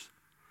 Passovers.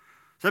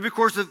 So every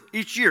course of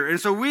each year. And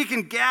so we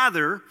can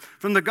gather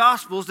from the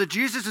Gospels that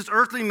Jesus'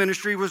 earthly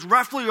ministry was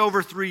roughly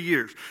over 3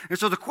 years. And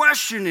so the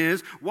question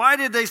is, why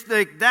did they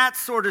make that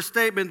sort of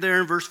statement there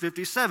in verse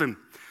 57?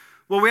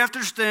 Well, we have to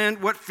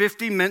understand what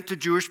 50 meant to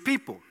Jewish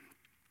people.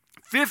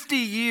 50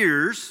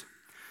 years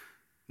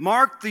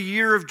marked the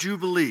year of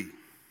Jubilee.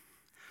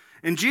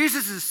 And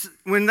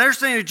when they're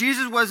saying that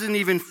Jesus wasn't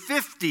even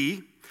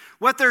 50,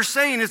 what they're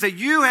saying is that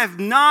you have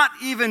not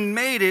even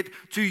made it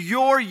to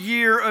your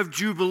year of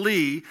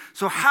Jubilee.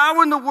 So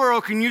how in the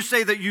world can you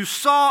say that you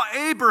saw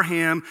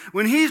Abraham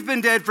when he's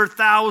been dead for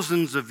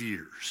thousands of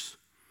years?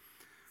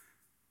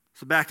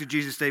 So back to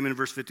Jesus' statement in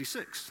verse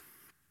 56.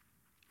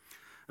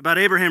 About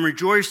Abraham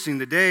rejoicing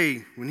the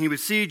day when he would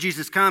see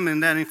Jesus come,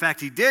 and that in fact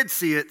he did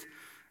see it,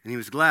 and he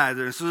was glad.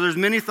 So there's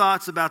many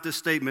thoughts about this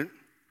statement.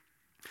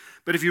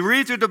 But if you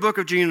read through the book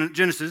of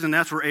Genesis, and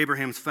that's where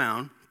Abraham's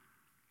found,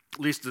 at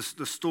least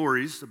the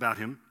stories about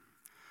him,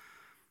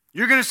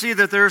 you're going to see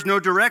that there's no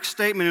direct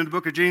statement in the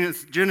book of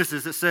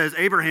Genesis that says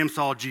Abraham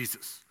saw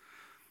Jesus.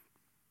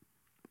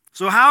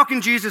 So how can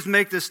Jesus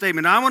make this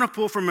statement? I want to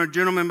pull from a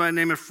gentleman by the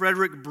name of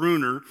Frederick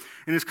Bruner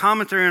in his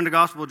commentary on the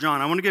Gospel of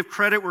John. I want to give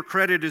credit where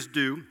credit is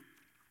due.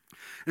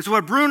 And so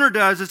what Bruner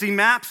does is he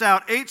maps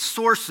out 8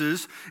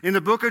 sources in the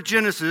book of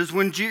Genesis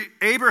when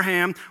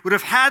Abraham would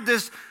have had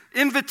this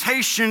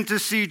invitation to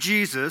see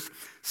Jesus.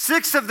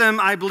 6 of them,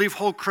 I believe,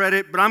 hold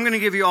credit, but I'm going to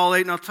give you all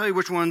 8, and I'll tell you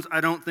which ones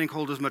I don't think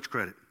hold as much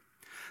credit.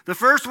 The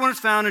first one is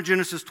found in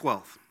Genesis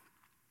 12.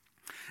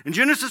 In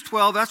Genesis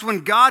 12, that's when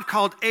God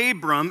called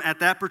Abram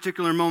at that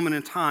particular moment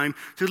in time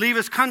to leave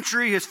his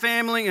country, his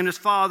family, and his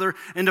father,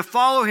 and to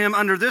follow him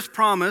under this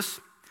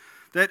promise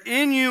that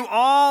in you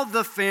all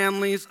the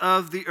families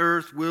of the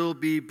earth will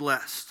be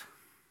blessed.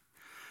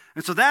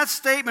 And so that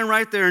statement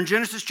right there in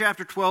Genesis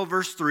chapter 12,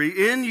 verse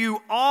 3, in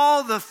you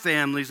all the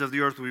families of the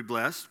earth will be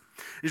blessed,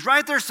 is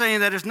right there saying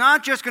that it's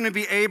not just going to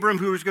be Abram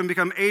who is going to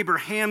become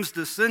Abraham's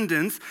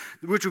descendants,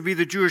 which would be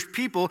the Jewish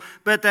people,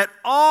 but that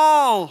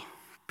all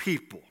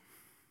people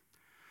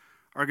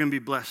are going to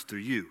be blessed through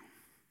you,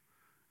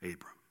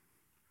 Abram.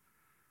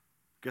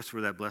 Guess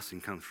where that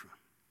blessing comes from?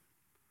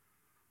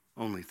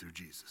 Only through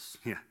Jesus.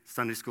 Yeah,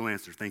 Sunday school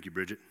answer. Thank you,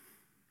 Bridget.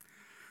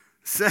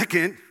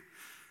 Second,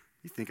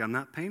 You think I'm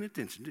not paying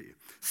attention, do you?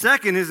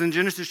 Second is in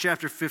Genesis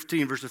chapter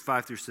 15, verses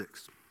 5 through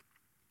 6.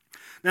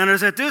 Now,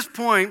 there's at this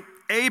point,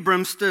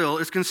 Abram still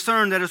is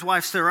concerned that his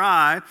wife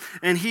Sarai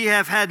and he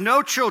have had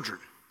no children.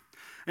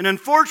 And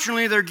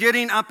unfortunately, they're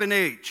getting up in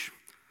age.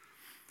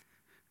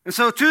 And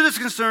so to this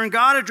concern,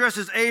 God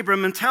addresses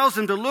Abram and tells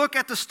him to look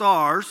at the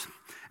stars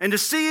and to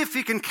see if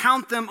he can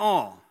count them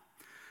all.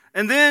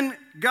 And then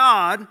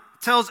God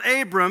tells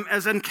Abram,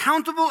 as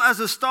uncountable as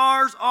the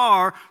stars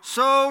are,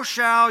 so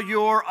shall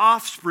your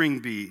offspring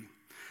be.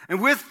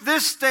 And with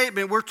this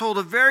statement, we're told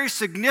a very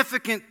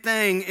significant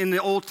thing in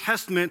the Old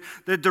Testament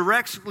that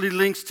directly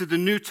links to the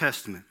New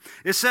Testament.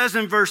 It says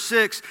in verse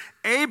 6,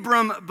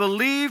 Abram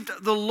believed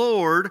the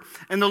Lord,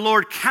 and the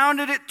Lord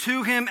counted it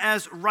to him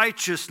as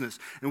righteousness.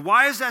 And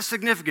why is that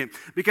significant?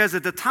 Because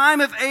at the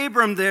time of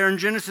Abram there in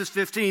Genesis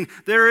 15,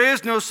 there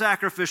is no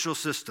sacrificial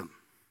system.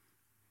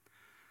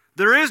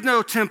 There is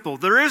no temple.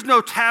 There is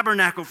no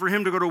tabernacle for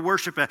him to go to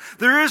worship at.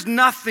 There is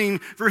nothing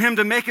for him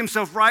to make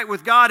himself right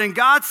with God. And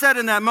God said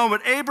in that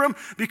moment, Abram,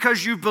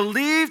 because you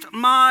believed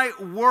my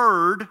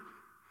word,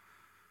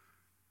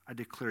 I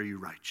declare you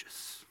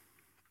righteous.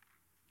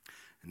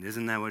 And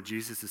isn't that what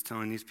Jesus is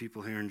telling these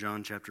people here in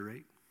John chapter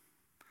 8?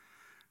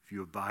 If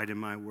you abide in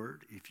my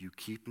word, if you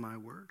keep my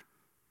word,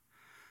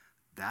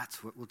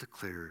 that's what will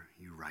declare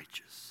you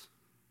righteous.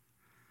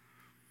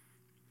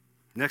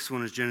 Next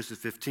one is Genesis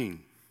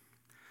 15.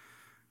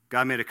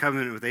 God made a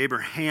covenant with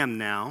Abraham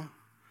now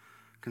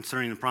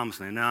concerning the promised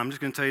land. Now, I'm just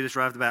going to tell you this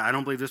right off the bat. I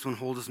don't believe this one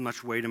holds as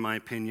much weight in my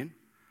opinion.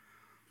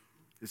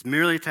 It's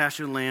merely attached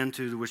to the land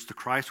to which the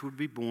Christ would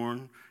be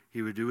born.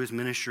 He would do his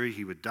ministry,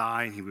 he would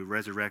die, and he would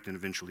resurrect and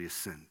eventually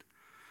ascend.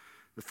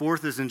 The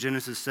fourth is in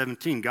Genesis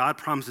 17. God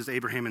promises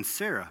Abraham and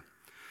Sarah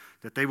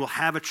that they will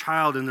have a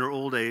child in their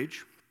old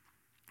age.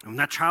 And when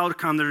that child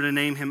comes, they're to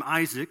name him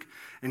Isaac.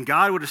 And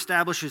God would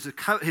establish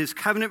his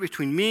covenant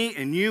between me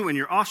and you and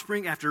your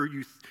offspring after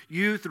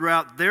you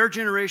throughout their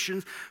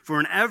generations for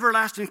an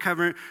everlasting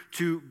covenant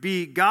to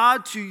be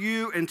God to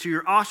you and to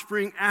your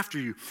offspring after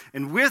you.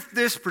 And with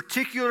this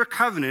particular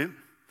covenant,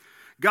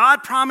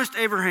 God promised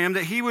Abraham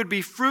that he would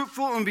be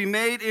fruitful and be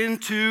made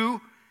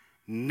into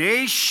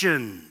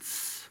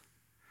nations.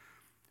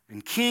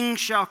 And kings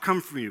shall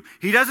come from you.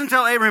 He doesn't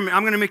tell Abraham,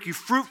 I'm going to make you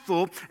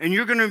fruitful, and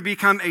you're going to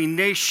become a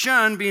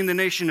nation, being the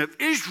nation of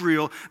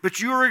Israel, but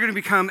you are going to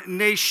become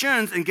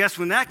nations. And guess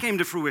when that came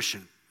to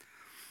fruition?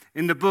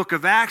 In the book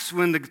of Acts,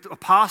 when the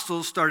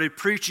apostles started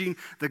preaching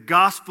the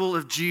gospel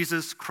of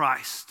Jesus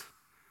Christ.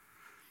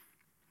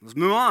 Let's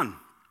move on.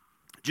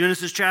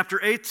 Genesis chapter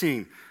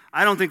 18.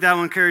 I don't think that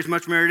one carries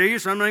much merit to you,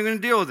 so I'm not even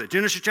going to deal with it.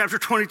 Genesis chapter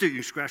 22. You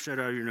can scratch that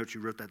out of your notes.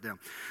 You wrote that down.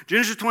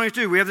 Genesis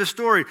 22, we have this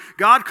story.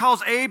 God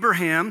calls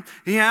Abraham.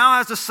 He now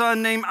has a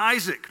son named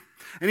Isaac.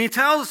 And he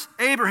tells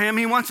Abraham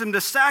he wants him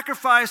to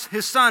sacrifice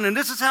his son. And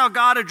this is how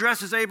God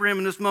addresses Abraham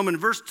in this moment.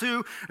 In verse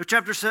 2 of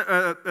chapter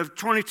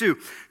 22.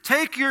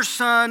 Take your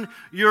son,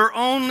 your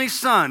only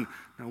son.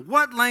 Now,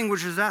 what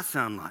language does that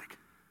sound like?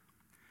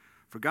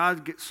 For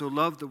God so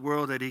loved the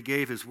world that he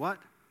gave his what?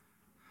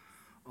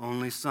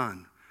 Only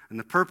son. And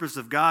the purpose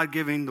of God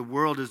giving the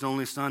world his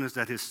only son is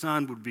that his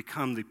son would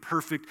become the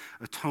perfect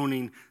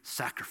atoning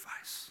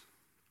sacrifice.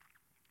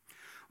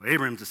 Well,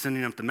 Abraham's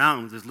ascending up the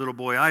mountain with his little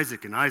boy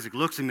Isaac, and Isaac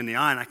looks him in the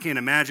eye, and I can't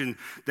imagine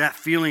that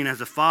feeling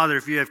as a father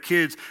if you have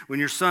kids when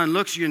your son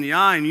looks you in the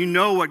eye and you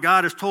know what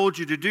God has told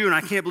you to do, and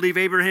I can't believe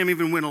Abraham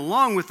even went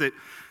along with it.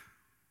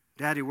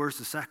 Daddy, where's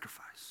the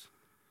sacrifice?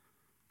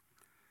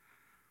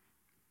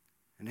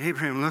 And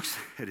Abraham looks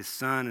at his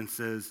son and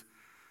says,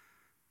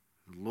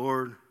 the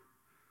Lord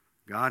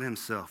God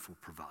himself will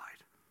provide,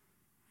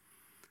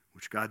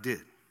 which God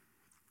did.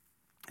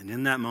 And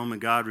in that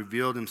moment, God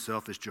revealed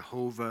himself as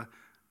Jehovah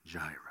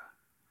Jireh.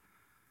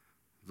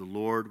 The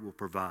Lord will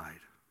provide.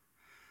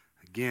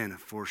 Again, a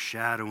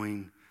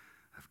foreshadowing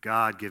of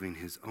God giving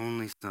his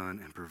only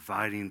son and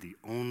providing the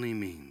only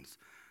means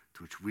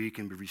to which we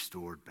can be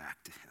restored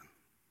back to him.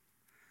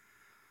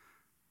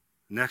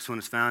 The next one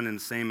is found in the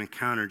same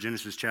encounter,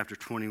 Genesis chapter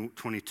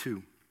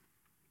 22.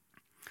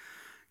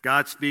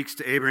 God speaks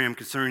to Abraham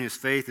concerning his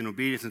faith and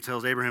obedience and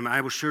tells Abraham,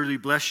 I will surely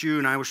bless you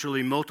and I will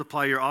surely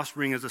multiply your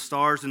offspring as the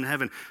stars in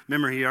heaven.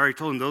 Remember, he already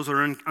told him those are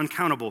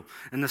uncountable.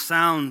 And the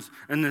sounds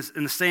and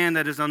the sand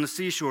that is on the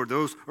seashore,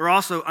 those are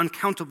also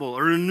uncountable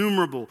or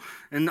innumerable.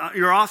 And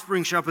your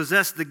offspring shall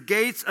possess the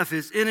gates of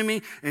his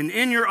enemy, and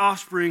in your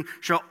offspring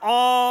shall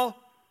all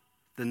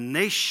the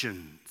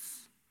nations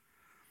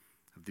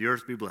of the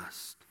earth be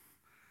blessed.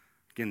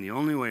 Again, the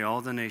only way all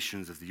the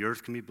nations of the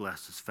earth can be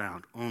blessed is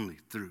found only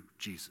through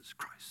Jesus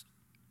Christ.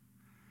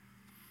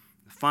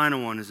 The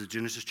final one is in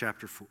Genesis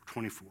chapter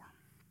 24.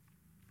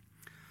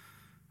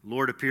 The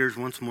Lord appears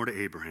once more to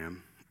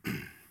Abraham.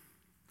 And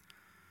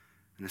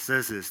it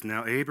says this,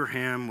 now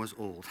Abraham was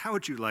old. How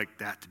would you like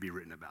that to be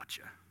written about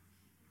you?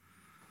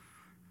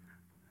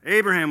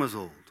 Abraham was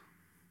old,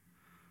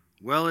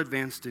 well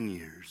advanced in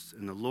years,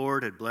 and the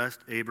Lord had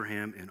blessed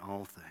Abraham in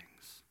all things.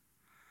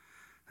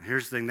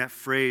 Here's the thing, that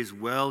phrase,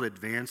 well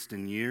advanced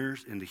in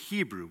years, in the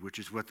Hebrew, which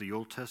is what the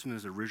Old Testament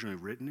is originally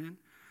written in,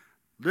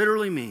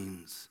 literally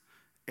means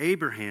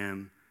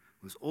Abraham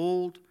was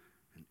old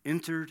and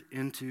entered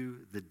into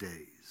the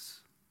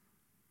days.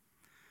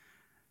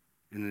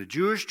 In the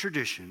Jewish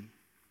tradition,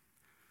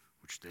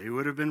 which they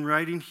would have been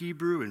writing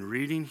Hebrew and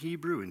reading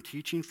Hebrew and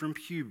teaching from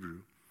Hebrew,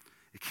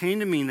 it came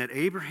to mean that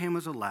Abraham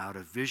was allowed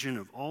a vision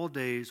of all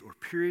days or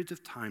periods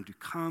of time to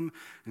come,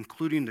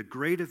 including the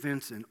great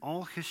events in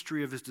all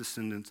history of his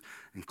descendants,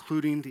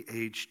 including the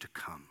age to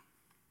come.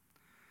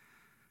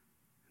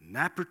 In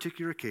that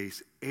particular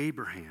case,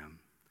 Abraham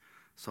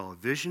saw a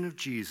vision of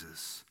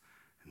Jesus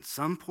in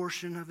some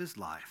portion of his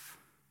life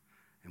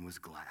and was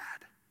glad.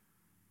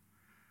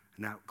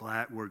 And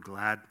that word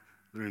glad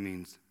literally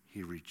means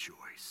he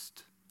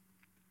rejoiced.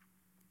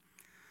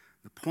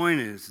 The point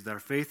is that our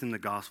faith in the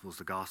gospel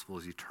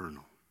is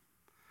eternal.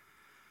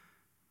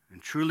 And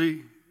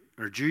truly,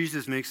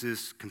 Jesus makes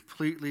this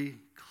completely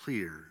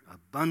clear,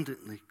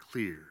 abundantly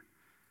clear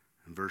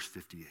in verse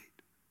 58.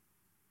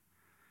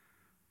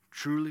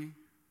 Truly,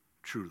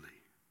 truly,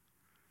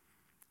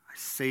 I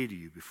say to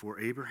you, before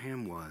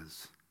Abraham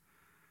was,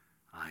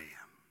 I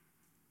am.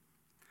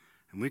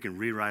 And we can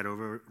read right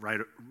over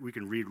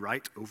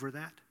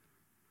that.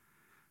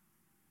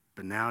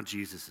 But now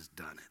Jesus has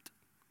done it.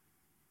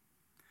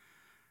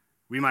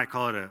 We might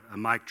call it a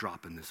mic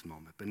drop in this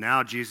moment. But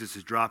now Jesus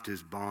has dropped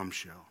his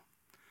bombshell.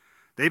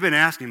 They've been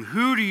asking him,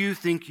 who do you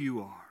think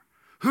you are?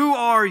 Who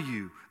are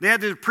you? They had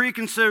the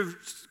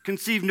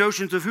preconceived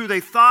notions of who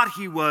they thought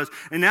he was.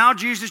 And now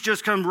Jesus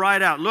just comes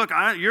right out. Look,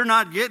 you're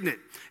not getting it.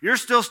 You're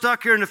still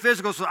stuck here in the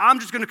physical, so I'm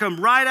just going to come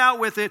right out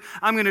with it.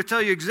 I'm going to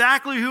tell you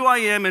exactly who I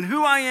am, and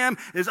who I am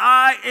is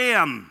I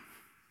am.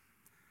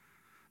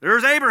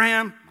 There's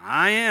Abraham.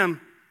 I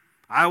am.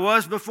 I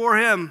was before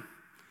him.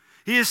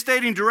 He is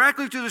stating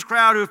directly to this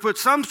crowd who have put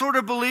some sort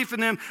of belief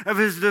in him of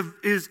his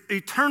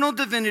eternal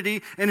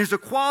divinity and his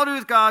equality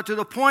with God to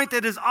the point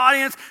that his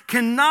audience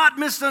cannot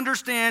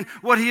misunderstand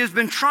what he has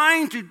been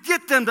trying to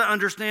get them to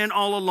understand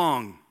all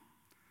along.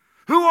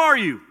 Who are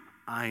you?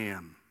 I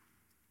am.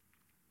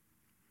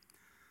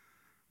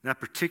 That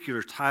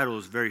particular title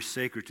is very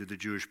sacred to the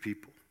Jewish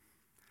people.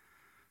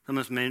 Some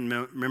of us may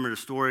remember the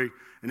story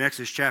in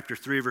Exodus chapter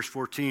 3, verse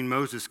 14.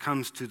 Moses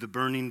comes to the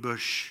burning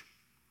bush.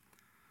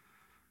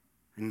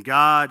 And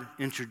God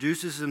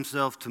introduces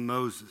himself to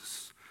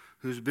Moses,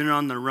 who's been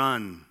on the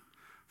run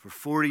for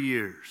 40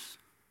 years,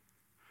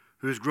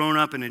 who's grown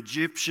up in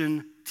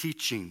Egyptian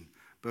teaching,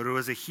 but who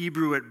was a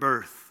Hebrew at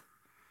birth.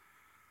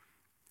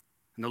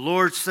 And the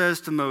Lord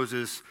says to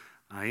Moses,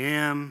 I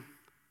am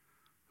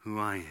who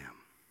I am.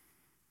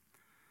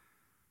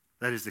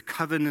 That is the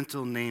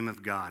covenantal name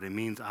of God. It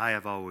means I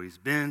have always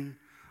been,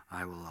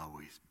 I will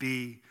always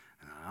be,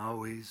 and I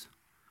always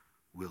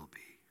will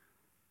be.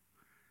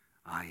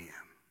 I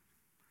am.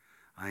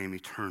 I am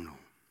eternal.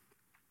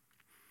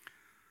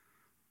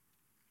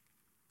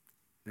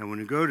 Now, when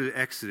we go to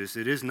Exodus,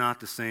 it is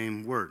not the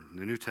same word.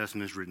 The New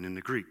Testament is written in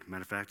the Greek.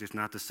 Matter of fact, it's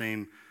not the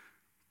same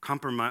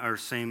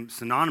same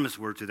synonymous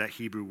word to that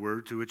Hebrew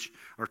word to which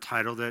our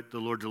title that the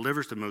Lord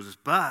delivers to Moses.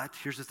 But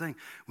here's the thing.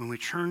 When we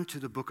turn to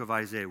the book of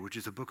Isaiah, which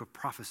is a book of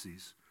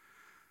prophecies,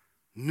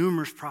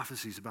 numerous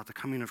prophecies about the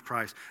coming of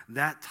Christ,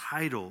 that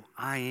title,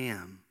 I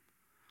am,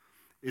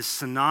 is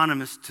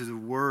synonymous to the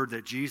word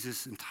that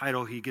Jesus in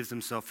title he gives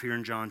himself here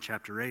in John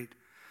chapter 8.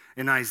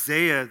 In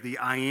Isaiah, the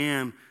I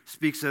am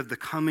speaks of the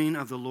coming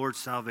of the Lord's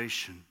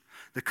salvation,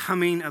 the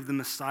coming of the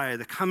Messiah,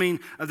 the coming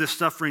of the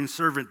suffering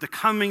servant, the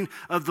coming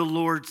of the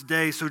Lord's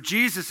day. So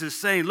Jesus is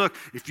saying, look,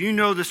 if you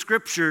know the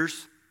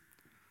scriptures,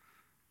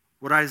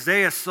 what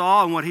Isaiah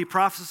saw and what he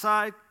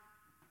prophesied,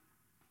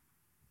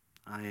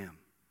 I am.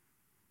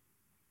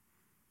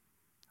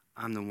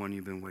 I'm the one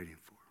you've been waiting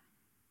for.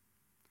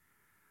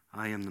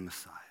 I am the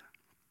Messiah.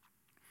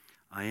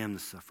 I am the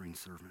suffering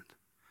servant.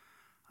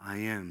 I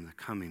am the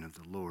coming of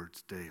the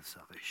Lord's day of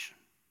salvation.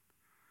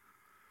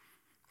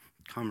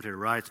 The commentator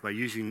writes, by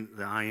using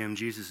the I am,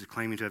 Jesus is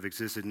claiming to have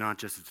existed not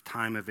just at the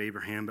time of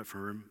Abraham, but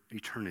for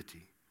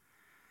eternity.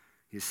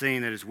 He's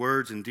saying that his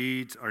words and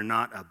deeds are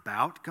not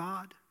about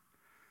God.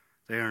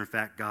 They are, in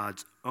fact,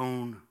 God's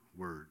own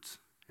words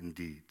and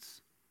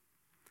deeds.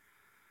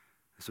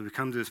 So we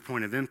come to this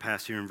point of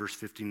impasse here in verse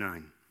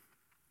 59.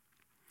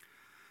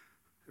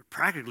 They're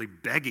practically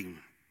begging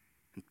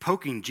and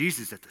poking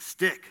Jesus at the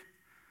stick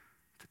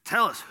to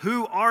tell us,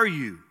 who are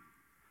you?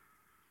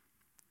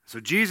 So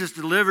Jesus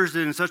delivers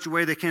it in such a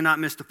way they cannot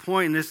miss the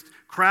point. And this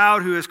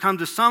crowd who has come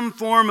to some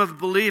form of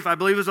belief, I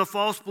believe is a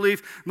false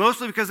belief,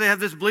 mostly because they have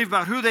this belief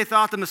about who they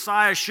thought the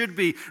Messiah should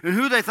be, and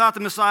who they thought the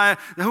Messiah,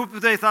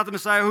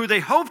 who they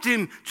hoped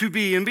him to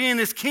be, and being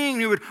this king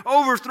who would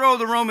overthrow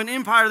the Roman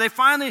Empire. They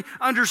finally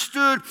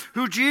understood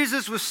who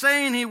Jesus was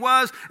saying he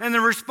was, and the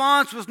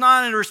response was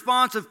not a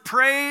response of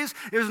praise,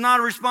 it was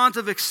not a response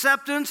of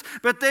acceptance,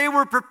 but they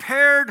were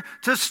prepared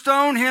to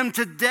stone him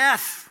to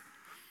death.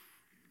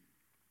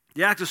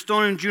 The act of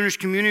stoning in the Jewish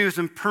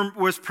community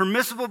was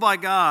permissible by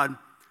God.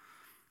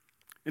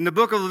 In the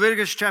book of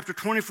Leviticus chapter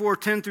 24,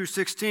 10 through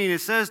 16,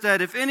 it says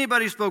that if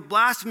anybody spoke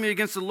blasphemy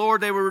against the Lord,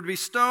 they would be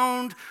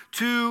stoned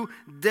to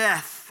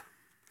death.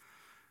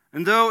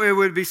 And though it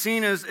would be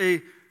seen as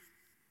a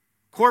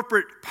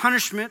corporate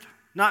punishment,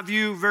 not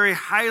viewed very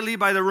highly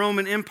by the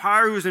Roman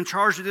Empire, who was in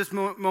charge at this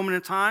moment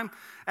in time.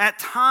 At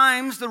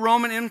times, the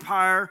Roman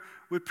Empire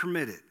would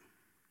permit it.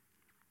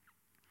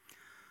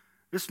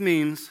 This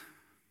means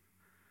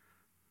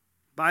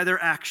by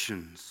their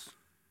actions.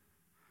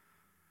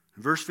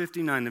 In verse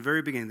 59, the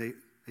very beginning,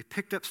 they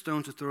picked up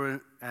stones to throw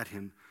at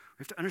him.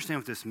 We have to understand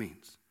what this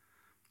means.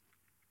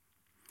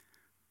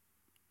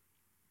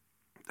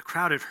 The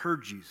crowd had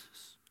heard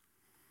Jesus.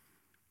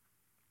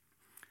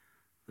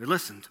 They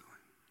listened to him.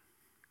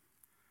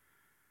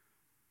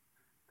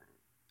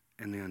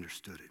 And they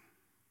understood it.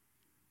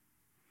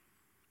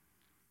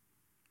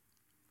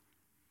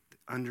 They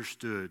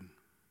understood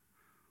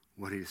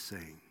what he is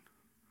saying.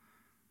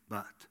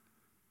 But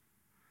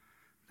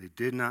they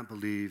did not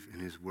believe in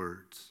his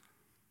words.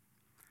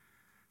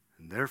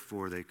 And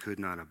therefore they could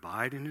not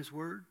abide in his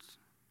words,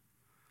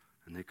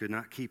 and they could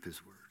not keep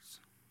his words.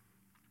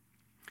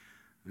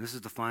 And this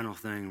is the final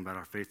thing about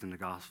our faith in the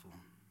gospel.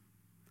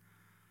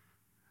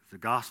 The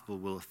gospel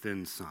will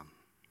offend some.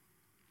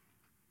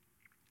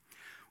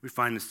 We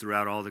find this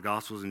throughout all the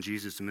Gospels in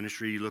Jesus'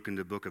 ministry. You look in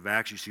the book of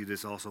Acts, you see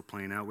this also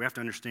playing out. We have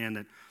to understand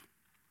that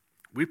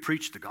we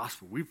preach the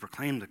gospel. We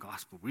proclaim the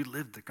gospel. We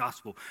live the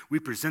gospel. We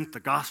present the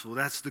gospel.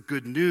 That's the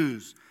good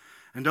news.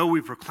 And though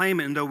we proclaim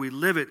it and though we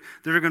live it,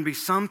 there are going to be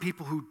some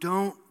people who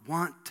don't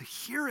want to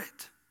hear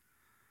it.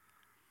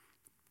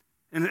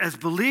 And as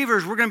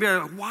believers, we're going to be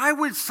like, why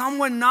would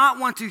someone not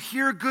want to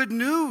hear good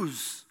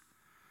news?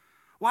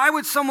 Why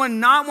would someone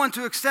not want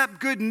to accept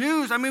good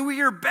news? I mean, we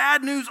hear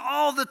bad news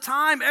all the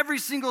time, every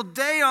single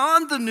day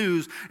on the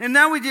news. And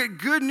now we get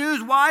good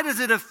news. Why does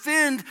it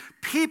offend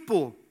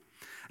people?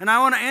 And I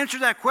want to answer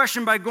that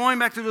question by going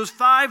back to those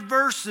 5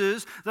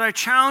 verses that I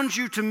challenge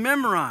you to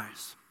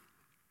memorize.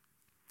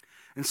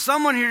 And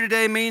someone here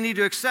today may need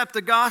to accept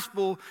the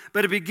gospel,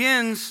 but it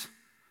begins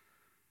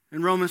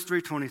in Romans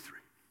 3:23.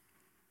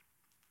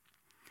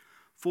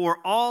 For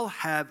all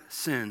have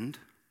sinned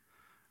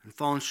and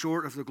fallen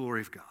short of the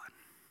glory of God.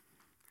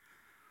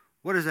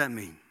 What does that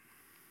mean?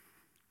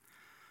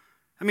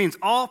 That means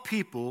all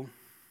people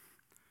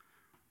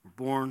were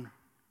born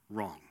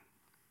wrong.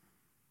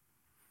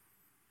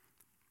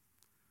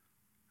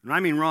 When I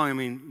mean wrong, I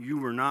mean you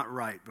were not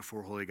right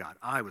before holy God.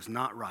 I was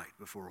not right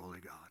before holy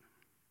God.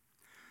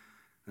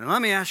 Now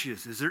let me ask you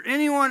this. Is there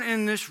anyone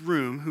in this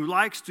room who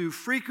likes to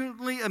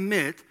frequently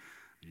admit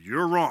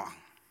you're wrong?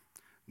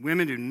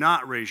 Women, do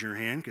not raise your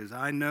hand because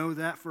I know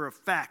that for a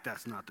fact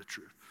that's not the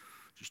truth.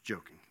 Just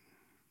joking.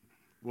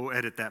 We'll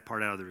edit that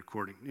part out of the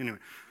recording. Anyway.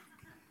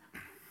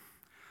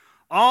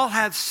 All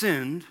have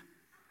sinned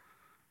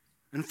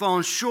and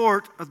fallen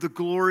short of the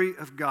glory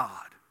of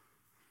God.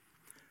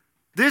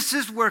 This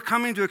is where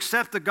coming to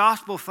accept the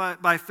gospel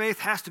by faith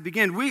has to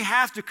begin. We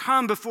have to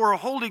come before a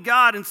holy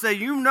God and say,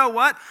 you know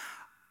what?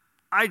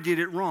 I did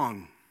it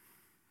wrong.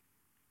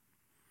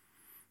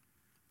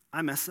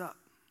 I mess up.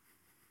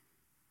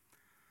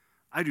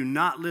 I do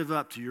not live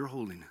up to your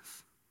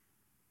holiness.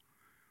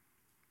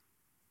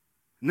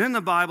 And then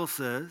the Bible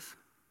says,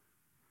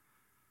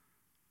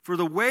 for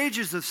the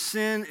wages of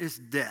sin is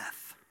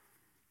death.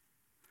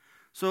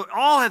 So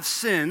all have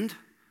sinned,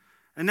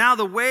 and now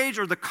the wage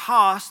or the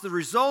cost, the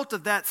result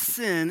of that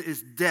sin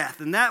is death.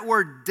 And that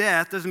word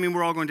death doesn't mean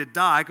we're all going to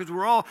die, because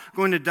we're all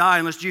going to die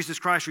unless Jesus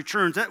Christ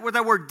returns. What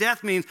that word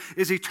death means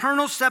is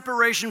eternal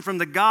separation from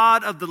the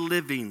God of the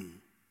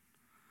living.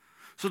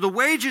 So the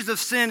wages of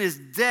sin is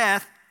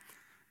death.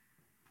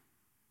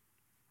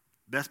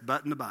 Best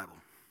but in the Bible.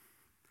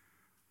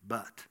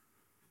 But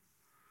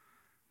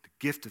the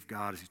gift of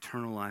God is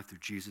eternal life through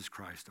Jesus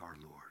Christ our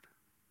Lord.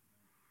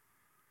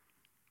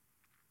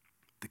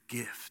 The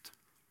gift.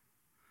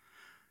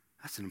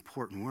 That's an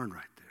important word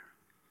right there.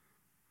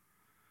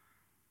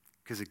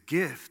 Because a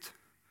gift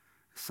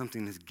is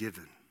something that's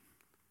given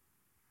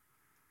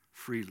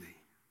freely.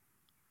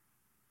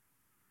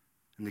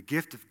 And the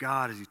gift of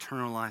God is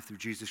eternal life through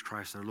Jesus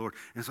Christ our Lord.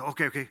 And so,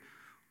 okay.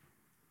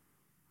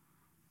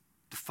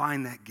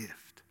 Define that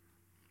gift.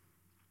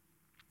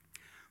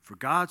 For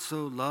God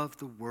so loved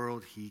the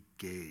world, he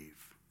gave.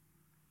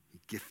 He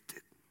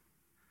gifted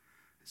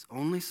his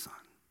only Son.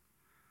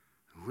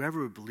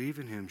 Whoever would believe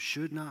in him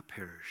should not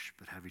perish,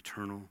 but have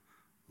eternal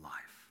life.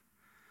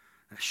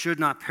 That should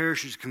not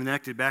perish is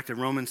connected back to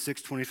Romans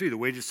 6:23. The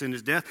wage of sin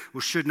is death.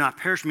 Well, should not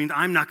perish means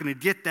I'm not going to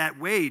get that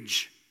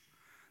wage.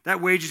 That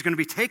wage is going to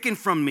be taken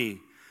from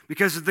me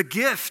because of the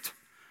gift.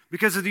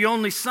 Because of the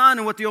only Son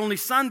and what the only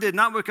Son did,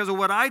 not because of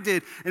what I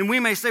did. And we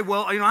may say,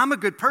 well, I'm a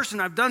good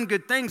person. I've done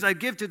good things. I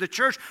give to the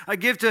church. I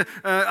give to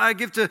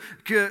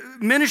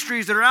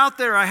ministries that are out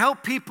there. I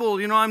help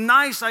people. I'm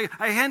nice. I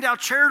hand out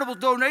charitable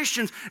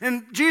donations.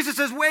 And Jesus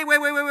says, wait.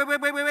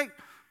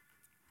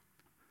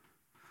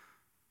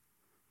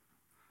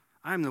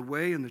 I am the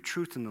way and the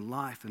truth and the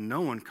life, and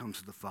no one comes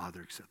to the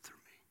Father except through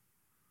me.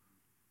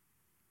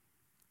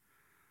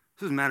 It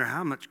doesn't matter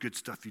how much good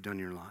stuff you've done in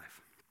your life.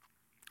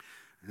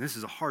 And this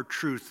is a hard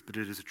truth, but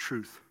it is a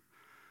truth.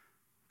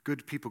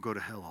 Good people go to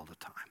hell all the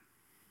time.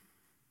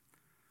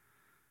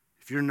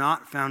 If you're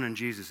not found in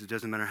Jesus, it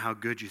doesn't matter how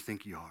good you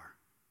think you are.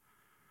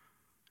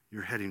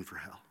 you're heading for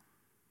hell.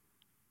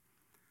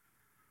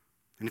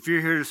 And if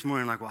you're here this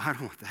morning like, well, I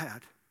don't want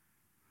that,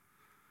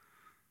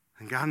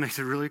 and God makes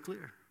it really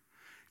clear.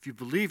 If you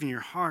believe in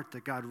your heart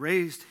that God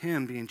raised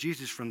him, being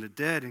Jesus, from the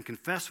dead, and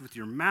confess with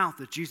your mouth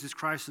that Jesus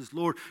Christ is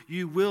Lord,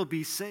 you will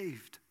be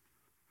saved.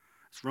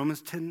 It's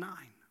Romans 10:9.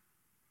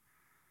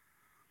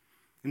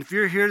 And if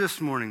you're here this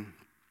morning,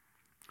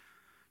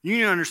 you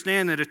need to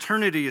understand that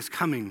eternity is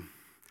coming.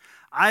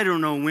 I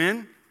don't know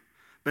when,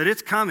 but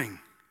it's coming.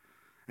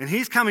 And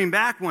he's coming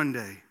back one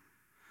day.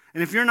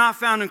 And if you're not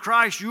found in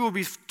Christ, you will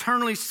be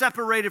eternally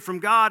separated from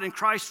God and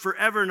Christ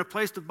forever in a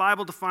place the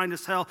Bible defined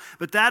as hell.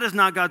 But that is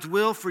not God's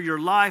will for your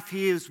life.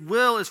 His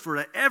will is for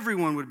that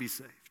everyone would be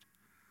saved.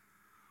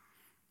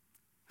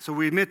 So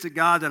we admit to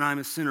God that I'm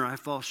a sinner. I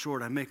fall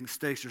short. I make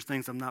mistakes. There's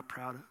things I'm not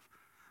proud of.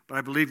 But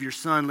I believe your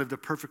Son lived a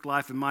perfect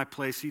life in my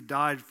place. He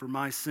died for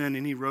my sin,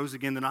 and he rose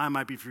again that I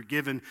might be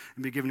forgiven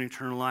and be given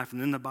eternal life.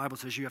 And then the Bible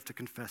says you have to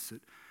confess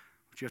it,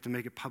 but you have to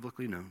make it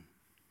publicly known.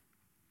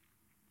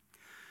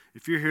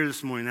 If you're here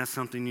this morning, that's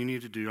something you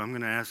need to do. I'm going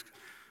to ask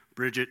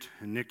Bridget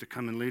and Nick to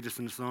come and lead us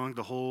in a song.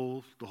 The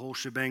whole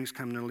shebang's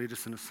coming to lead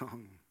us in a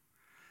song.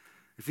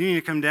 If you need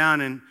to come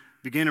down and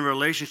begin a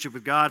relationship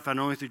with God, found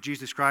only through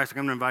Jesus Christ, I'm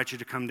going to invite you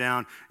to come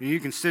down. And you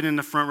can sit in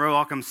the front row.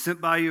 I'll come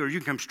sit by you, or you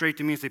can come straight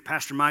to me and say,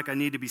 Pastor Mike, I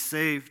need to be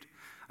saved.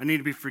 I need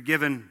to be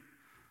forgiven.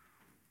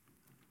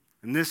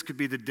 And this could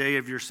be the day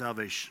of your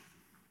salvation.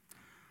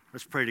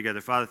 Let's pray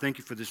together. Father, thank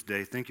you for this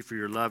day. Thank you for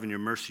your love and your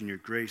mercy and your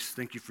grace.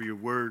 Thank you for your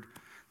word.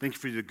 Thank you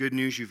for the good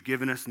news you've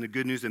given us and the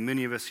good news that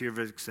many of us here have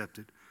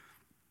accepted.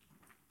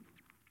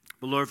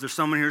 But Lord, if there's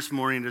someone here this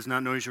morning who does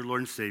not know you as your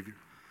Lord and Savior,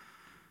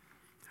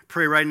 I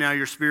pray right now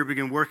your Spirit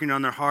begin working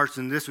on their hearts,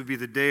 and this would be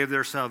the day of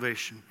their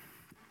salvation.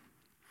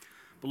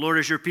 But Lord,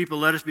 as your people,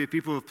 let us be a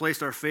people who have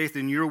placed our faith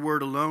in your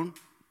word alone,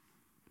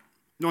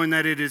 knowing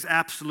that it is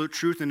absolute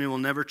truth and it will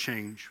never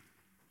change.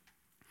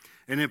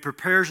 And it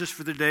prepares us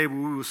for the day where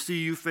we will see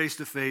you face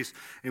to face,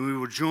 and we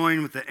will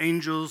join with the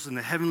angels and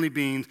the heavenly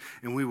beings,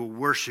 and we will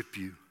worship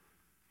you.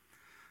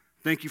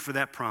 Thank you for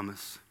that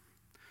promise.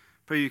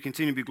 Pray you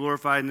continue to be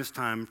glorified in this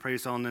time. Pray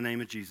this all in the name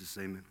of Jesus.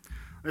 Amen.